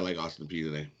like Austin P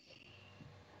today.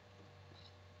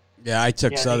 Yeah, I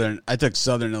took Southern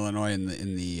Illinois in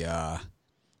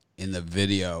the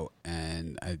video,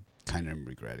 and I kind of am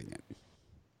regretting it.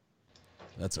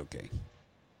 That's okay.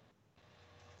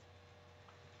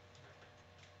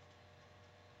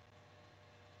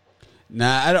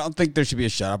 Nah, I don't think there should be a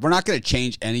shut up. We're not going to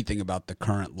change anything about the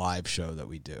current live show that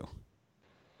we do.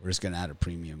 We're just going to add a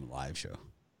premium live show.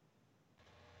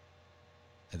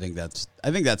 I think that's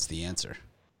the answer.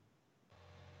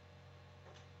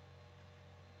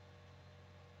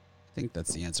 I think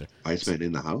that's the answer. Iceman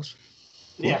in the house?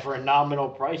 Yeah, for a nominal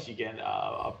price, you get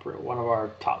one of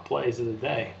our top plays of the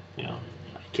day. You know,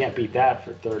 you can't beat that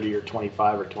for $30 or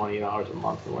 $25 or $20 a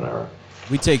month or whatever.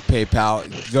 We take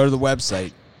PayPal. Go to the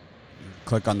website.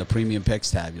 Click on the Premium Picks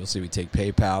tab. You'll see we take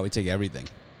PayPal. We take everything.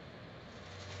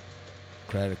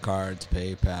 Credit cards,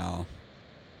 PayPal.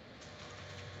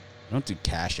 I don't do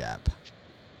Cash App.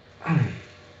 I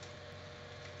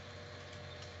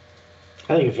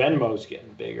think Venmo's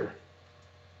getting bigger.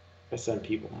 I send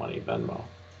people money Venmo.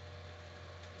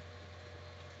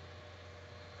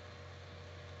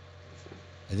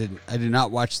 I did not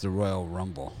watch the Royal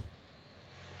Rumble.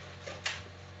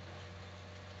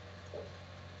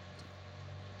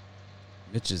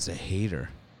 Mitch is a hater.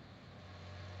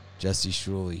 Jesse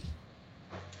Shuley.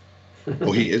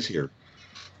 Oh, he is here.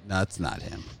 No, it's not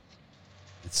him.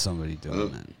 It's somebody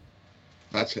doing that.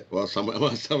 That's it. Well,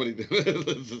 somebody did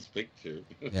this picture.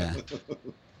 Yeah.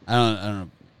 I don't know.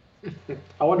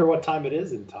 I wonder what time it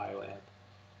is in Thailand.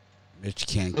 Mitch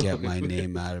can't get my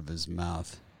name out of his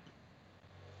mouth.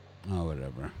 Oh,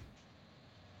 whatever.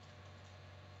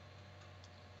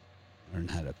 Learn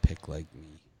how to pick like me.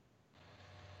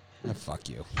 Ah, fuck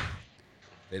you.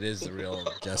 It is the real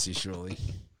Jesse Shirley.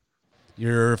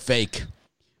 You're fake,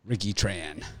 Ricky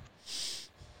Tran.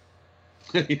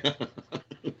 Yeah.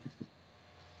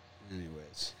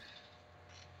 Anyways.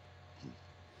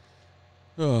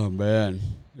 Oh, man.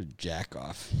 Jack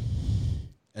off.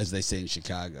 As they say in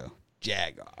Chicago.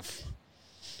 Jag off.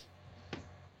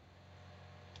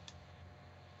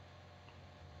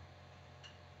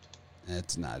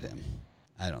 It's not him.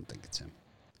 I don't think it's him.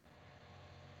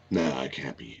 No, it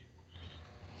can't be.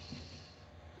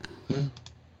 I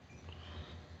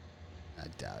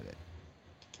doubt it.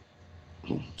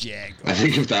 Jag off. I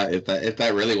think if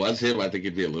that really was him, I think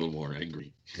he'd be a little more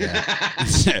angry. Yeah.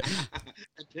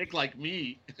 A dick like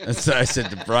me. That's what I said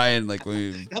to Brian. Like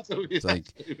it's like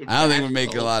I don't think we're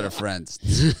making a lot of friends.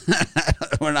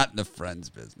 We're not in the friends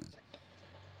business.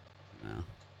 No.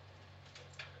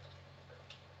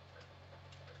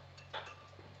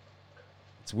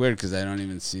 It's weird because I don't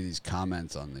even see these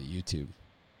comments on the YouTube.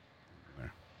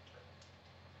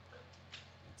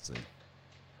 It's like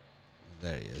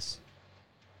there he is.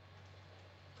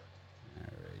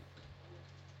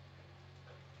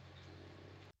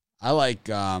 I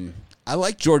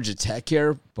like Georgia Tech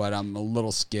here, but I'm a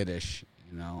little skittish,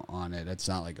 on it. It's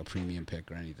not like a premium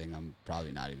pick or anything. I'm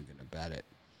probably not even going to bet it.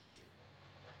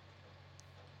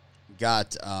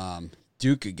 Got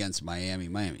Duke against Miami.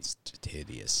 Miami's just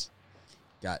hideous.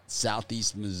 Got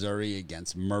Southeast Missouri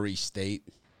against Murray State.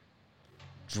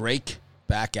 Drake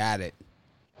back at it.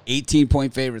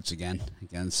 18-point favorites again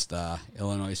against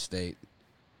Illinois State.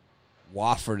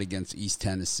 Wofford against East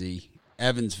Tennessee.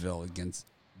 Evansville against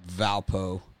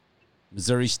Valpo.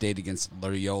 Missouri State against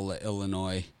Loyola,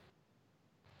 Illinois.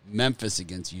 Memphis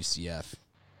against UCF.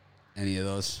 Any of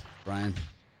those, Brian?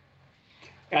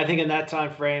 I think in that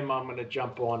time frame, I'm going to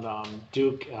jump on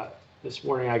Duke. This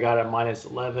morning I got it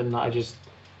 -11.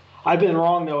 I've been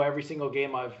wrong, though. Every single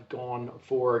game I've gone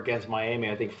for against Miami,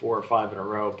 I think 4 or 5 in a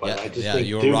row. But I just think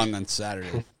you were wrong on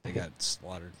Saturday. They got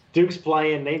slaughtered. Duke's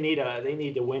playing. They need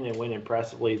to win and win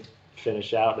impressively,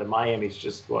 finish out. And Miami's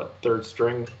just, third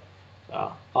string?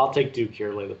 I'll take Duke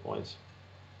here, lay the points.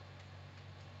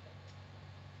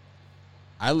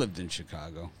 I lived in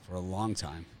Chicago for a long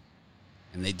time,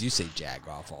 and they do say jag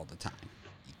off all the time.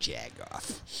 You jag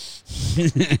off.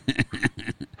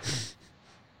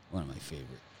 One of my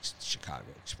favorite Chicago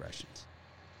expressions.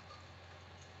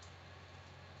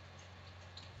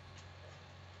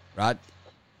 Rod?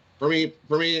 For me,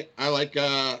 I like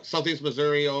Southeast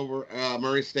Missouri over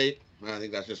Murray State. I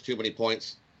think that's just too many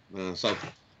points. The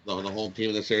home team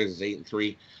in this series is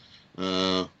 8-3.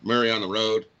 Murray on the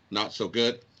road, not so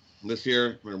good this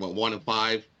year. We're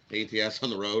 1-5 ATS on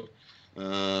the road.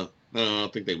 I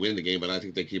don't think they win the game, but I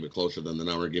think they keep it closer than the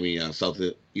number. Give me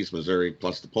Southeast Missouri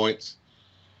plus the points.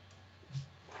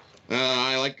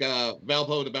 I like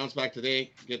Valpo to bounce back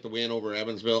today, get the win over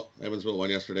Evansville. Evansville won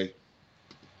yesterday.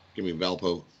 Give me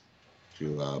Valpo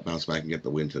to bounce back and get the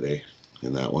win today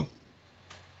in that one.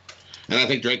 And I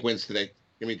think Drake wins today.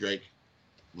 Give me Drake.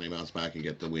 They bounce back and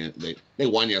get the win. They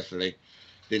won yesterday.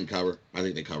 Didn't cover. I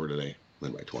think they cover today.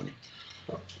 Win by 20.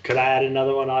 Could I add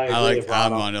another one?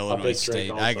 I'm on Illinois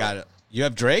State. I got it. You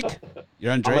have Drake?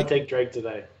 You're on Drake? I'm going to take Drake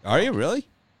today. Are you really?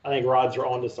 I think Rod's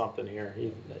on to something here.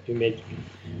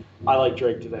 I like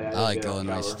Drake today. I like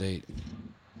Illinois State.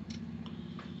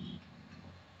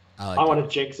 I want to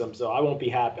jinx them, so I won't be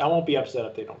happy. I won't be upset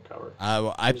if they don't cover.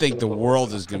 I think the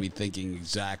world is going to be thinking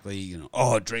exactly,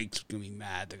 oh, Drake's going to be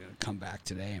mad. They're going to come back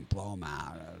today and blow him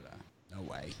out. No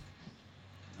way.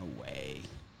 No way.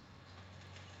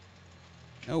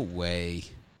 No way.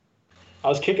 I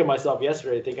was kicking myself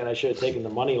yesterday thinking I should have taken the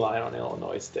money line on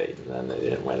Illinois State, and then they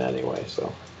didn't win anyway,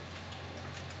 so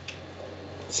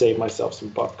saved myself some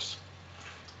bucks.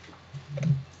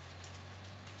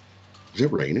 Is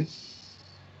it raining?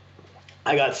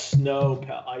 I got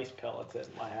ice pellets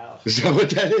at my house. Is that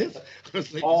what that is?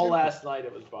 All last night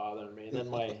it was bothering me, and then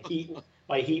my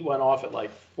heat went off at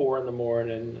like 4 a.m.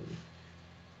 And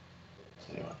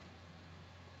anyway,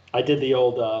 I did the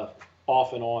old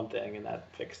off and on thing, and that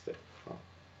fixed it. So.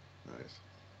 Nice.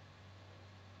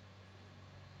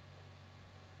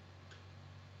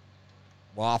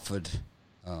 Wofford.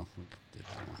 Oh, we did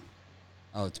that one.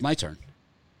 Oh, it's my turn.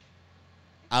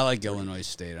 I like Illinois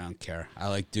State. I don't care. I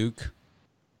like Duke.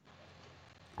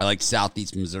 I like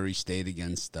Southeast Missouri State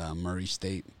against Murray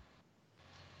State.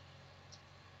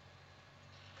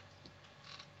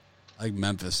 I like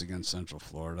Memphis against Central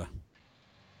Florida.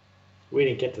 We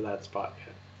didn't get to that spot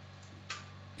yet.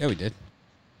 Yeah, we did.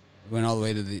 We went all the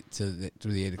way through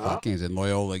the 8 o'clock games, and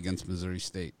Loyola against Missouri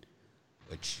State,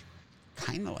 which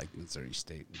kind of like Missouri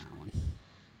State in that one.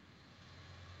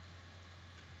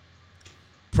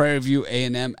 Prairie View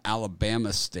A&M,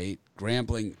 Alabama State,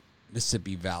 Grambling,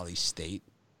 Mississippi Valley State.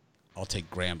 I'll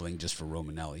take Grambling just for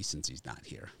Romanelli since he's not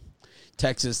here.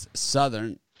 Texas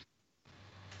Southern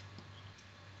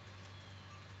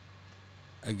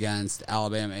against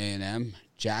Alabama A&M.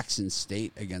 Jackson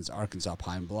State against Arkansas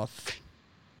Pine Bluff.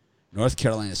 North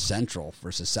Carolina Central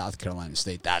versus South Carolina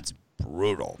State. That's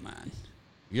brutal, man.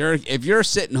 If you're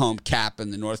sitting home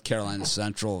capping the North Carolina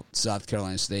Central South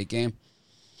Carolina State game,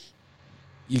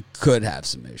 you could have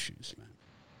some issues, man.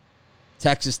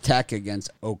 Texas Tech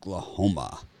against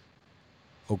Oklahoma.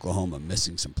 Oklahoma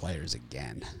missing some players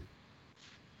again.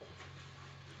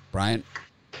 Bryant?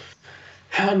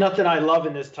 Nothing I love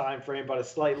in this time frame, but a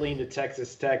slight lean to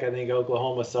Texas Tech. I think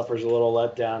Oklahoma suffers a little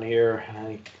letdown here. I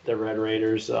think the Red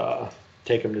Raiders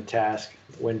take them to task,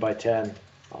 win by 10.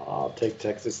 I'll take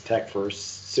Texas Tech for a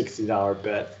 $60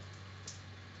 bet.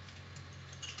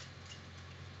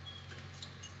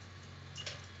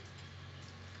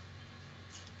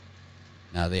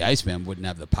 Now, the Iceman wouldn't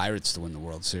have the Pirates to win the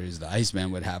World Series. The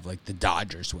Iceman would have, like, the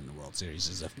Dodgers win the World Series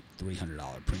as a $300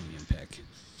 premium pick.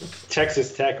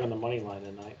 Texas Tech on the money line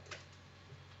tonight.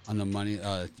 On the money,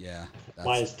 yeah.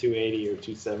 Minus 280 or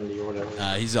 270 or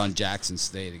whatever. He's on Jackson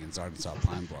State against Arkansas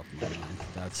Pine Bluff money line.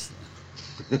 That's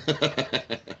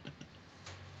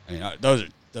I mean, those are.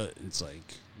 It's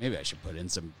like maybe I should put in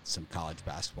some college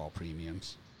basketball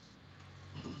premiums.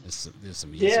 There's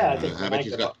some easy yeah, I money. think I bet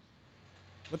you got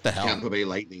What the hell? Tampa Bay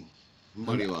Lightning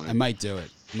money line. I might do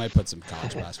it. I might put some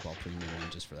college basketball premium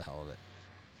in just for the hell of it.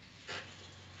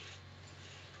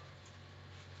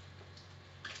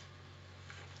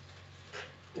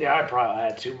 Yeah, I'd probably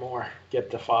add 2 more. Get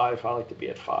to 5. I like to be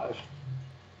at 5.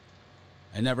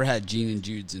 I never had Gene and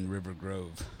Jude's in River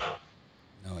Grove.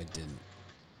 No, I didn't.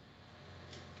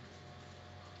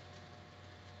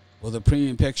 Will the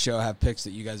Premium Pick Show have picks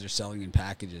that you guys are selling in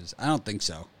packages? I don't think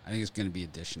so. I think it's going to be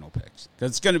additional picks.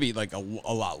 Because it's going to be like a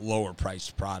lot lower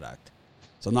priced product.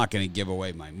 So I'm not going to give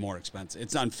away my more expensive.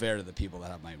 It's unfair to the people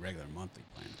that have my regular monthly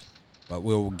plans. But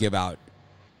we'll give out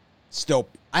still.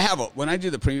 When I do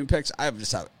the Premium Picks,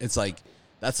 it's like,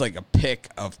 that's like a pick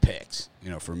of picks,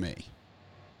 for me.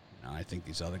 I think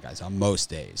these other guys on most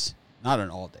days, not on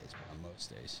all days, but on most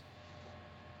days.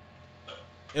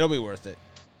 It'll be worth it.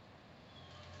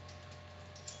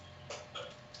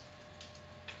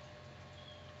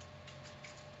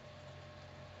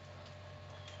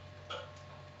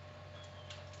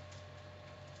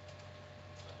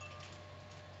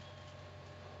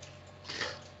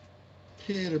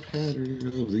 Pitter patter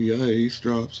of the ice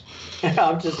drops.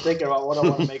 I'm just thinking about what I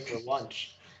want to make for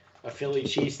lunch. A Philly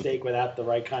cheesesteak without the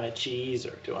right kind of cheese,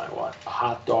 or do I want a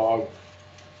hot dog?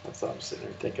 That's what I'm sitting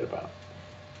there thinking about.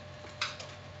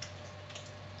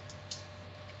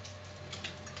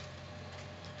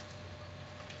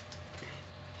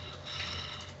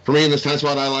 For me in this time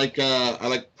spot, I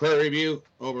like Prairie View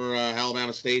over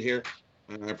Alabama State here.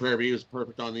 Prairie View is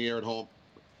perfect on the year at home.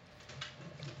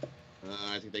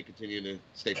 I think they continue to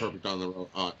stay perfect on the road,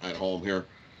 at home here.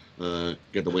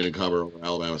 Get the win and cover over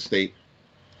Alabama State.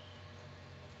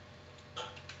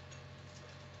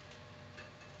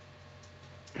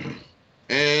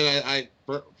 And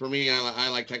for me, I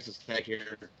like Texas Tech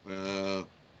here. The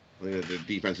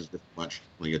defense is just much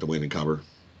when you get the win and cover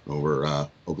over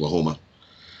Oklahoma.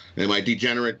 And my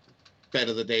degenerate bet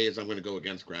of the day is I'm going to go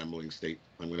against Grambling State.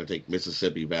 I'm going to take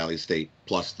Mississippi Valley State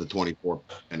plus the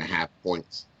 24.5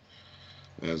 points.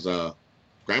 As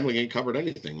Grambling ain't covered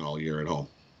anything all year at home.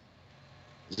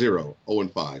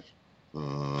 0-5.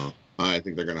 I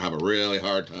think they're going to have a really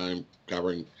hard time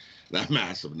covering that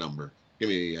massive number. Give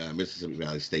me Mississippi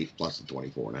Valley State plus the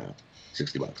 24.5.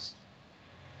 $60.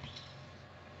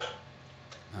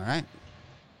 All right.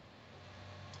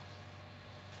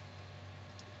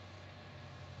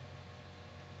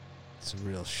 It's a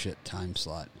real shit time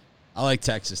slot. I like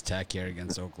Texas Tech here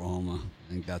against Oklahoma.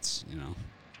 I think that's,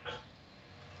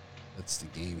 that's the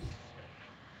game.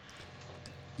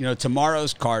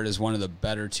 Tomorrow's card is one of the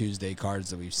better Tuesday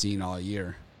cards that we've seen all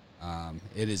year.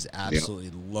 It is absolutely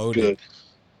loaded. Good.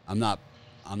 I'm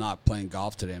not playing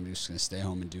golf today. I'm just going to stay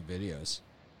home and do videos.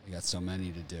 I got so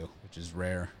many to do, which is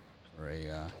rare for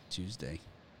a Tuesday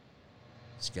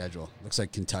schedule. Looks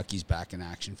like Kentucky's back in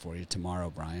action for you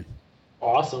tomorrow, Brian.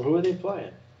 Awesome. Who are they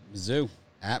playing? Mizzou.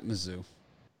 At Mizzou.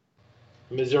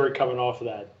 Missouri coming off of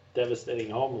that devastating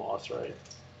home loss, right?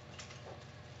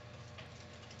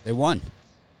 They won.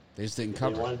 They just didn't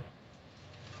cover. They won?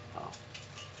 Oh.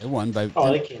 They won by.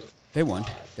 Oh, they came. They won.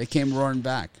 They came roaring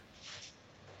back.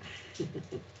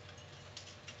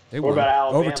 They What won. about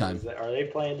Alabama? Overtime. Are they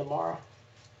playing tomorrow?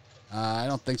 I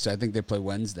don't think so. I think they play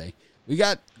Wednesday. We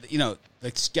got, the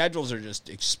schedules are just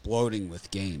exploding with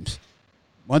games.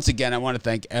 Once again, I want to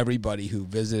thank everybody who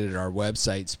visited our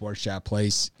website, Sports Chat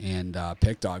Place, and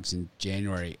Pick Dogs in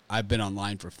January. I've been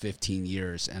online for 15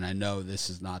 years, and I know this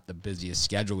is not the busiest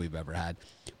schedule we've ever had,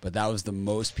 but that was the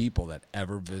most people that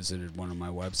ever visited one of my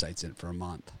websites for a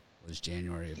month, was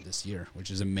January of this year, which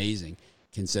is amazing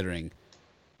considering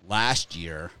last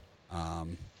year,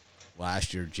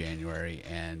 January,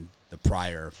 and the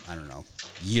prior,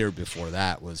 year before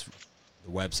that was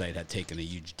the website had taken a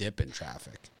huge dip in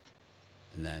traffic.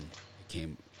 And then it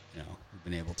came, we've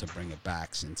been able to bring it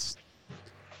back since,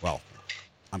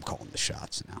 I'm calling the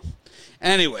shots now.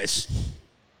 Anyways,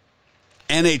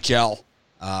 NHL.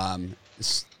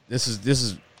 This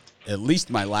is at least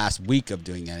my last week of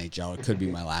doing NHL. It could be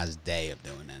my last day of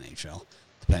doing NHL,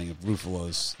 depending on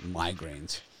Ruffalo's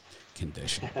migraines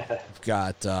condition. We've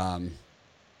got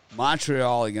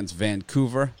Montreal against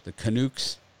Vancouver, the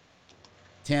Canucks.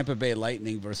 Tampa Bay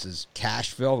Lightning versus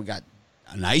Cashville. We got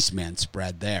an Iceman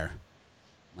spread there.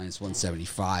 Minus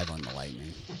 175 on the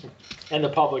Lightning. And the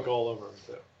public all over them,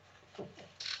 too.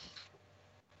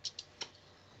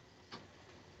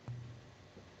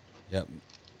 Yep.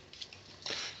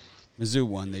 Mizzou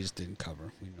won. They just didn't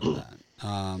cover. We know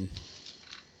that.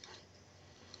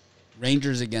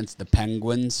 Rangers against the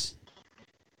Penguins.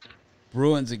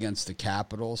 Bruins against the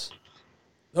Capitals.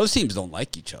 Those teams don't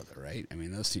like each other, right? I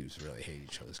mean, those teams really hate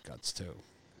each other's guts, too.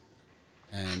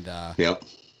 And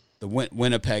the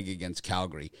Winnipeg against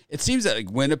Calgary. It seems that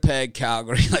Winnipeg,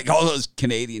 Calgary, all those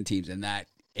Canadian teams in that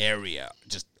area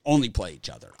just only play each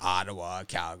other. Ottawa,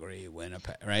 Calgary,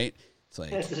 Winnipeg, right? It's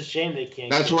it's a shame they can't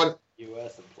get the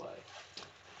U.S. and play.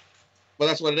 Well,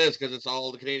 that's what it is, because it's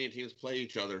all the Canadian teams play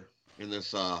each other in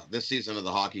this season of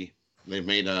the hockey. They've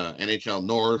made a NHL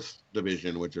North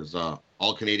division, which is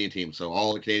all Canadian teams. So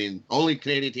only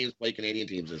Canadian teams play Canadian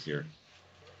teams this year.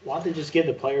 Why don't they just give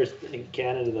the players in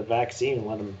Canada the vaccine and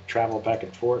let them travel back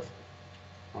and forth?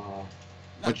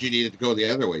 But you need to go the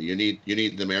other way. You need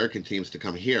the American teams to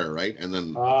come here, right? And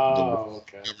then the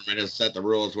government has set the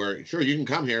rules where, sure, you can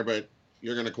come here, but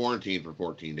you're going to quarantine for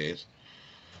 14 days.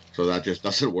 So that just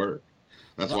doesn't work.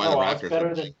 That's why the Raptors. That's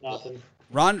better than nothing.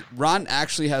 Ron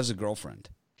actually has a girlfriend.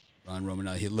 Ron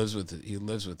Romanow. He lives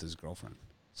with his girlfriend.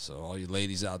 So all you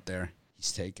ladies out there,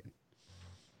 he's taken.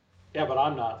 Yeah, but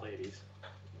I'm not, ladies.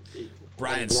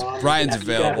 Brian's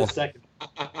available.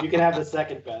 You can have the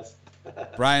second best.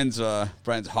 Brian's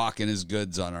hawking his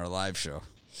goods on our live show.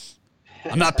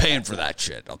 I'm not paying for that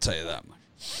shit. I'll tell you that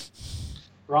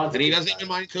much. And he doesn't even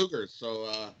mind Cougars, so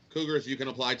Cougars you can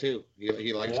apply too.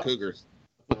 He likes Cougars.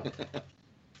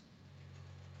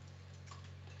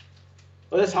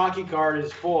 Well, this hockey card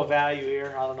is full of value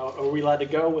here. I don't know. Are we allowed to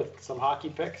go with some hockey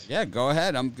picks? Yeah, go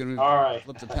ahead. I'm gonna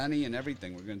flip the penny and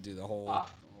everything. We're gonna do the whole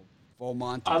full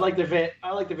monty. I like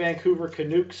the Vancouver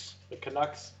Canucks. The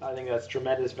Canucks. I think that's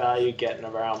tremendous value, getting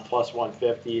around plus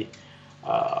 150.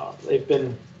 They've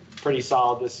been pretty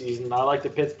solid this season. I like the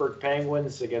Pittsburgh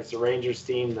Penguins against the Rangers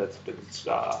team that's been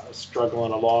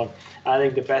struggling along. I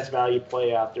think the best value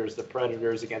play out there is the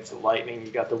Predators against the Lightning.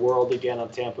 You got the World again on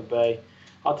Tampa Bay.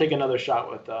 I'll take another shot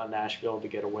with Nashville to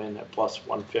get a win at plus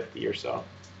 150 or so.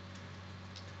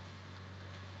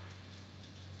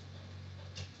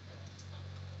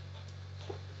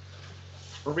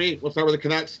 For me, we'll start with the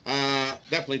Canucks.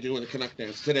 Definitely doing the Canuck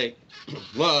dance today.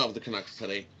 Love the Canucks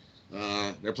today.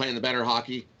 They're playing the better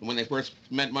hockey. And when they first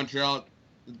met Montreal at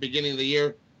the beginning of the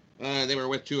year, they were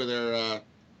with two of their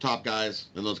top guys,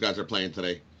 and those guys are playing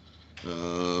today.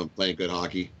 Playing good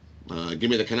hockey. Give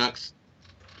me the Canucks.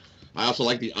 I also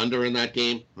like the under in that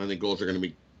game. I think goals are going to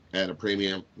be at a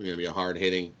premium. It's going to be a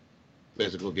hard-hitting,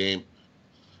 physical game.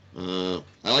 I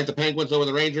like the Penguins over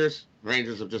the Rangers. The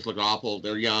Rangers have just looked awful.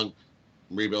 They're young,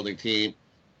 rebuilding team.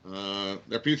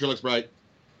 Their future looks bright.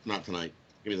 Not tonight.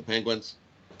 Give me the Penguins.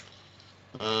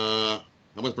 I'm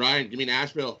with Brian. Give me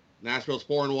Nashville. Nashville's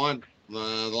 4-1. The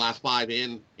last 5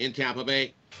 in Tampa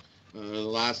Bay. The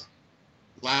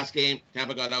last game,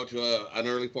 Tampa got out to an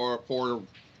early 4-1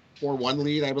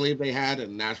 lead, I believe they had,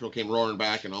 and Nashville came roaring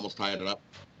back and almost tied it up.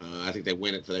 I think they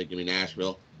win it today. Give me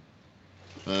Nashville.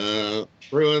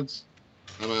 Bruins.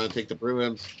 I'm going to take the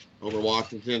Bruins over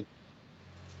Washington.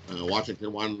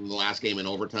 Washington won the last game in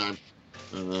overtime.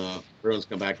 Bruins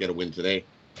come back, get a win today.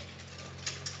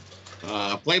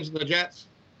 Flames and the Jets.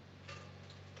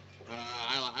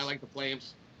 I like the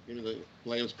Flames. Give me the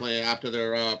Flames playing after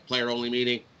their player-only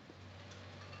meeting.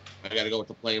 I got to go with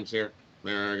the Flames here.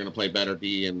 They're going to play better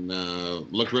D and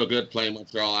look real good playing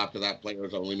Montreal after that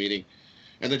players-only meeting.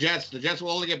 And the Jets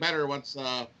will only get better once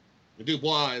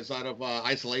Dubois is out of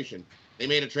isolation. They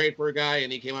made a trade for a guy,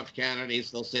 and he came up to Canada, and he's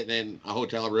still sitting in a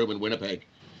hotel room in Winnipeg.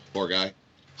 Poor guy.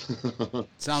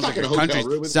 Sounds like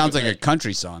a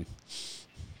country song.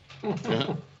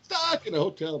 Yeah. Stuck in a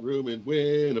hotel room in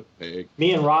Winnipeg.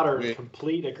 Me and Rod are in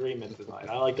complete agreement tonight.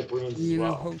 I like the Bruins as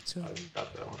well.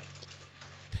 Got that one.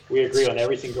 We agree on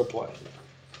every single play.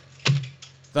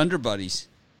 Thunder Buddies.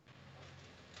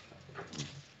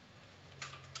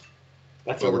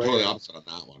 We're totally opposite on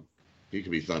that one. He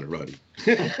could be Thunder Buddy.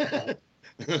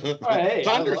 Hey,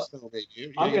 Thunder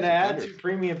I'm going to add 2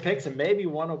 premium picks, and maybe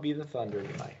one will be the Thunder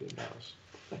tonight. Who knows?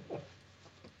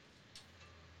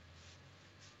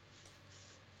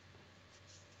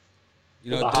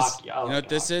 You know what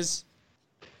this is?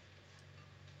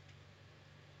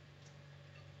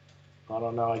 I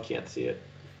don't know. I can't see it.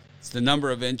 It's the number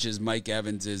of inches Mike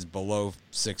Evans is below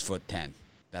 6'10".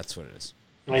 That's what it is.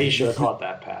 Well, he should have caught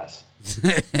that pass.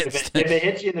 if it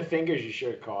hits you in the fingers, you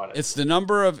should have caught it. It's the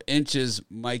number of inches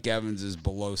Mike Evans is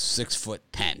below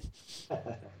 6'10".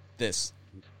 This.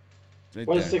 Right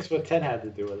what does 6'10" have to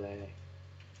do with anything?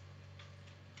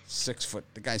 6 foot.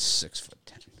 The guy's 6'10".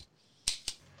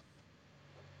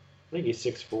 I think he's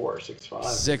 6'4",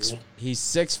 6'5". He's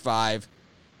 6'5".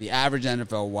 The average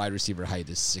NFL wide receiver height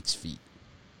is 6 feet.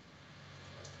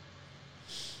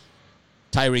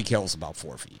 Tyreek Hill's about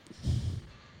 4 feet.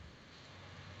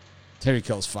 Tyreek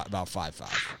Hill's about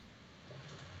 5'5".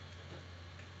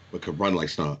 But could run like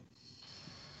snot.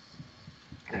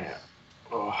 Yeah.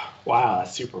 Oh, wow,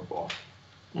 that's Super Bowl.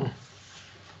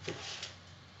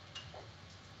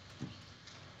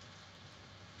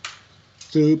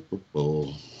 Super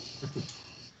Bowl.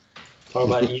 Talk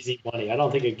about easy money. I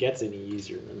don't think it gets any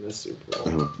easier than this Super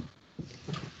Bowl.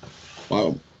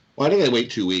 Wow. Why did they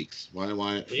wait 2 weeks? Why?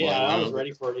 I was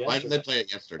ready for it yesterday. Why didn't they play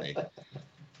it yesterday?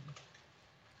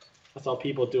 I saw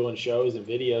people doing shows and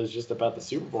videos just about the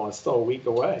Super Bowl. It's still a week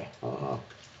away. I don't know.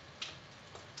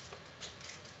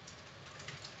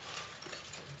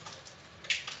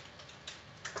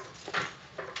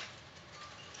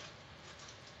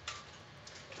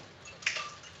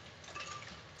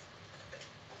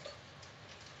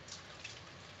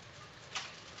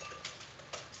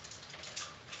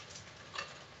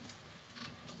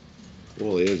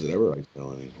 Well, is it ever like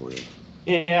selling for you?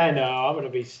 Yeah, I know. I'm going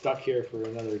to be stuck here for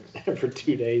for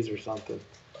 2 days or something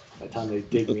by the time they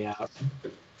dig me out.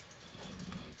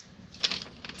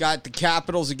 Got the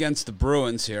Capitals against the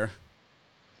Bruins here.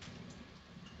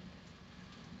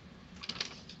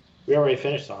 We already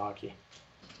finished the hockey.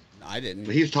 No, I didn't.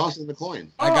 But he's tossing the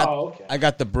coin. Okay. I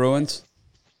got the Bruins.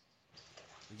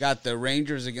 We got the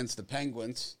Rangers against the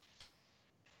Penguins.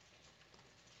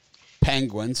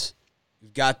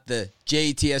 We've got the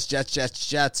JETS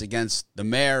Jets against the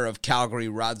mayor of Calgary,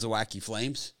 Rodzawacki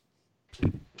Flames.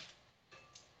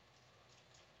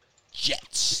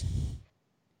 Jets.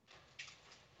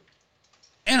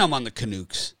 And I'm on the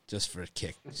Canucks just for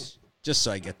kicks. Just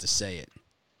so I get to say it.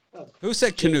 Who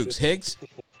said Canucks? Higgs?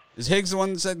 Is Higgs the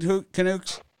one that said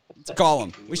Canucks? Let's call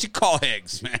him. We should call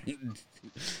Higgs, man.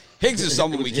 Higgs is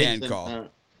someone we can call.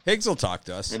 Higgs will talk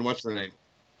to us. And what's their name?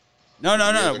 No. We're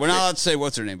not allowed to say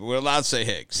what's her name, but we're allowed to say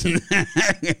Higgs.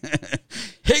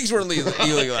 Higgs we're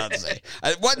legally allowed to say.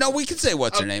 What? No, we can say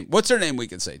what's her name. What's her name we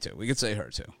can say, too. We can say her,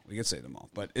 too. We can say them all.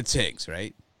 But it's Higgs,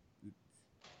 right?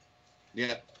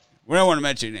 Yeah. We don't want to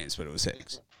mention names, but it was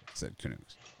Higgs. I said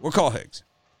Canucks. We'll call Higgs.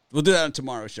 We'll do that on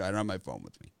tomorrow's show. I don't have my phone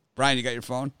with me. Brian, you got your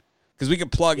phone? Because we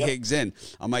could plug Higgs in.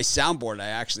 On my soundboard, I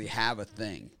actually have a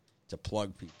thing to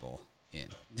plug people in.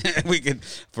 We could,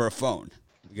 for a phone.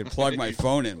 We could plug my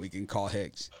phone in. We can call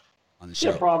Higgs on the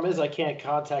show. The problem is I can't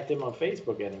contact him on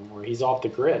Facebook anymore. He's off the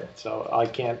grid, so I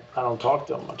don't talk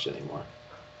to him much anymore.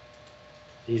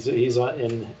 He's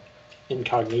in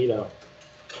incognito.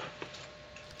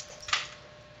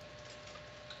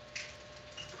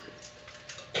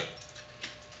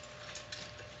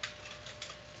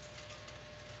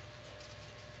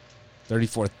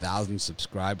 $34,000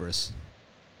 subscribers.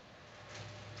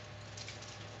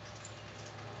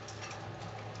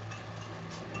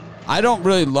 I don't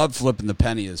really love flipping the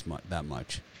penny that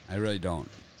much. I really don't.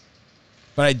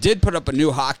 But I did put up a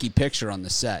new hockey picture on the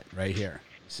set right here.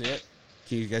 See it?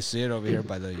 Can you guys see it over here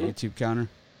by the YouTube counter?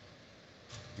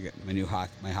 You get my new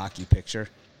hockey picture.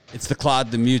 It's the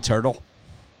Claude Lemieux turtle.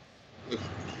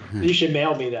 You should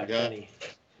mail me that penny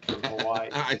from Hawaii.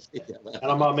 And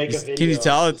I'm gonna make a video. Can you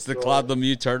tell it's the Claude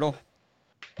Lemieux turtle?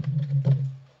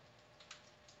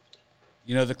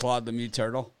 You know the Claude Lemieux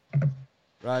turtle,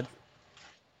 Rod?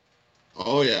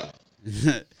 Oh yeah.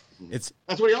 That's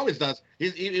what he always does.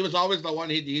 He was always the one.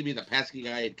 He'd be the pesky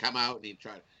guy. He'd come out and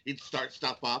he'd start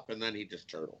stuff up, and then he'd just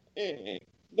turtle.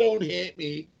 Don't hit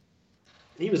me.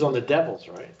 He was on the Devils,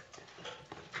 right?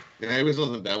 Yeah, he was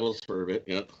on the Devils for a bit.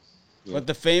 Yeah. But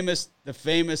the famous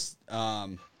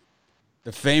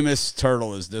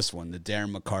turtle is this one, the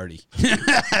Darren McCarty.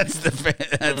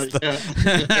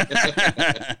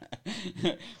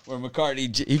 Where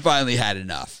McCarty, he finally had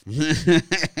enough.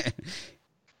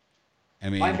 I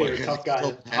mean, my favorite tough guy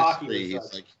in hockey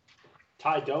was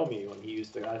Ty Domi when he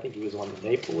used to. I think he was on the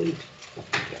Maple Leafs.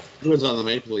 He was on the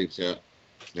Maple Leafs, yeah.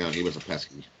 Yeah, he was a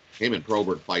pesky. Him and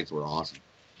Probert fights were awesome.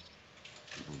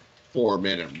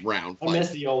 4-minute round fight. I miss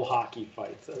the old hockey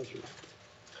fights. Those were...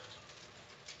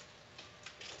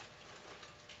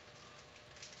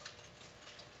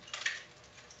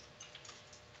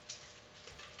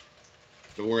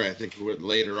 Don't worry, I think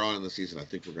later on in the season, I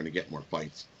think we're going to get more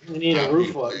fights. We need a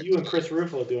Ruffalo. You and Chris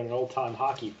Ruffalo doing an old-time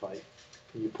hockey fight.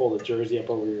 You pull the jersey up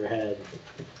over your head.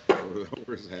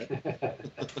 Over his head?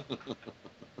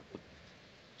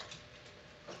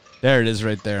 There it is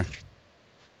right there.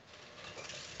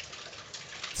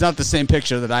 It's not the same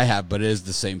picture that I have, but it is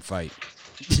the same fight.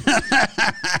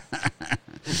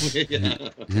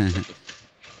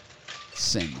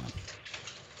 Same one.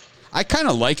 I kind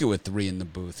of like it with 3 in the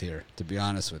booth here, to be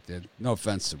honest with you. No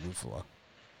offense to Ruffalo.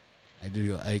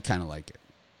 I kind of like it.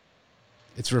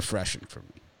 It's refreshing for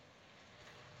me.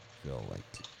 I feel like...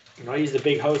 he's the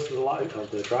big host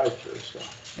of the drive-thru, so...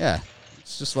 Yeah,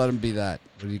 let's just let him be that.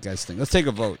 What do you guys think? Let's take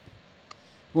a vote.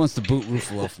 Who wants to boot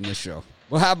Ruffalo from this show?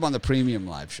 We'll have him on the premium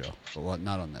live show, but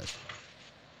not on this.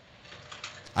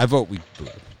 I vote we boot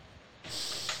him.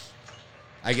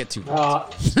 I get 2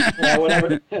 votes. Yeah,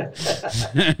 whatever.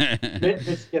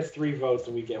 Mitch gets 3 votes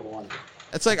and we get 1.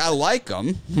 It's like I like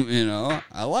them,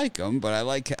 I like them, but I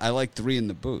like 3 in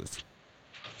the booth.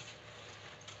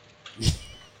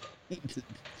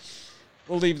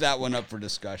 We'll leave that one up for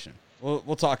discussion.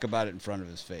 We'll talk about it in front of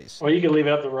his face. Or you can leave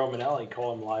it up to Romanelli.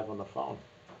 Call him live on the phone.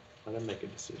 Let him make a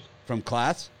decision. From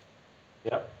class?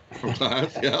 Yep. From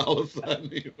class? Yeah, all of a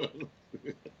sudden.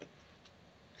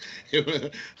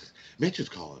 Mitch is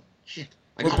calling. Shit.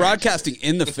 We're broadcasting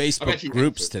in the Facebook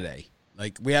groups today.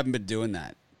 Like, we haven't been doing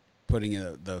that. Putting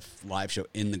the live show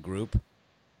in the group.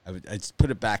 I'd just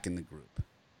put it back in the group.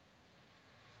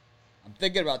 I'm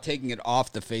thinking about taking it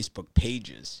off the Facebook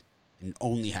pages and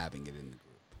only having it in the group.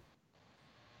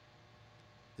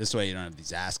 This way you don't have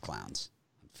these ass clowns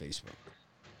on Facebook.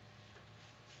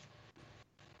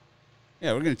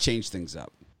 Yeah, we're going to change things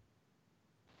up.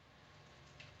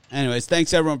 Anyways,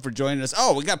 thanks everyone for joining us.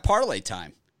 Oh, we got parlay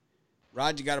time.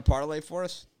 Rod, you got a parlay for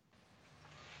us?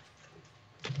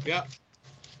 Yeah.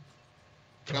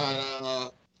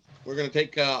 We're going to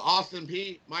take Austin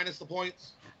P minus the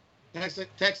points.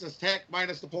 Texas Tech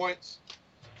minus the points.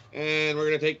 And we're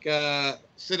going to take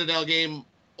Citadel game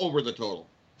over the total.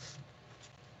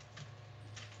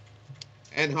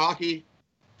 And hockey,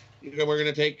 we're going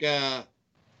to take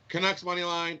Canucks money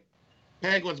line,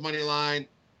 Penguins money line,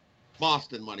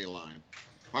 Boston money line.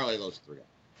 Parlay those 3.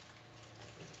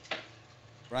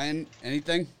 Brian,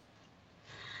 anything?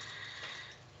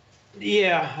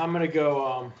 Yeah, I'm gonna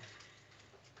go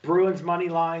Bruins money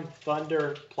line,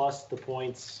 Thunder plus the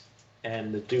points,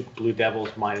 and the Duke Blue Devils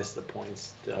minus the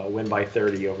points. Win by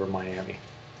 30 over Miami.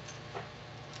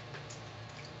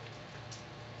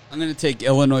 I'm going to take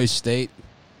Illinois State.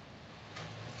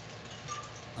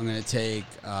 I'm going to take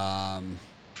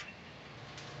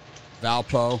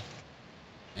Valpo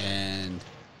and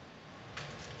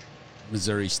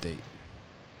Missouri State.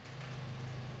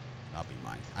 That'll be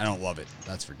mine. I don't love it.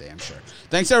 That's for damn sure.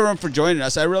 Thanks everyone for joining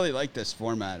us. I really like this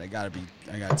format. I gotta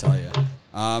tell you.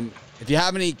 If you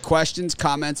have any questions,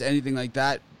 comments, anything like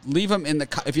that, leave them in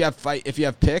the. If you have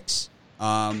picks,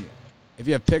 if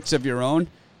you have picks of your own,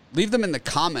 leave them in the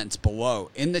comments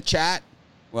below. In the chat,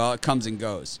 well, it comes and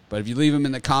goes. But if you leave them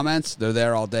in the comments, they're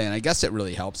there all day, and I guess it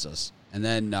really helps us. And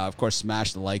then, of course,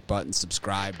 smash the like button,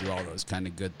 subscribe, do all those kind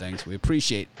of good things. We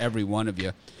appreciate every one of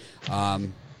you.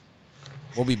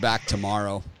 We'll be back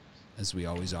tomorrow, as we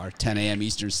always are, 10 a.m.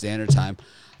 Eastern Standard Time.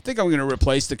 I think I'm going to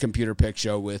replace the computer pick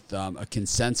show with a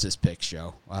consensus pick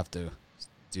show. We'll have to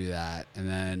do that. And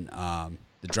then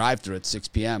the drive-thru at 6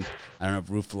 p.m. I don't know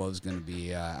if Ruffalo is going to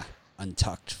be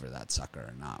untucked for that sucker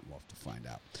or not. We'll have to find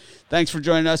out. Thanks for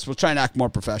joining us. We'll try and act more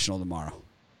professional tomorrow.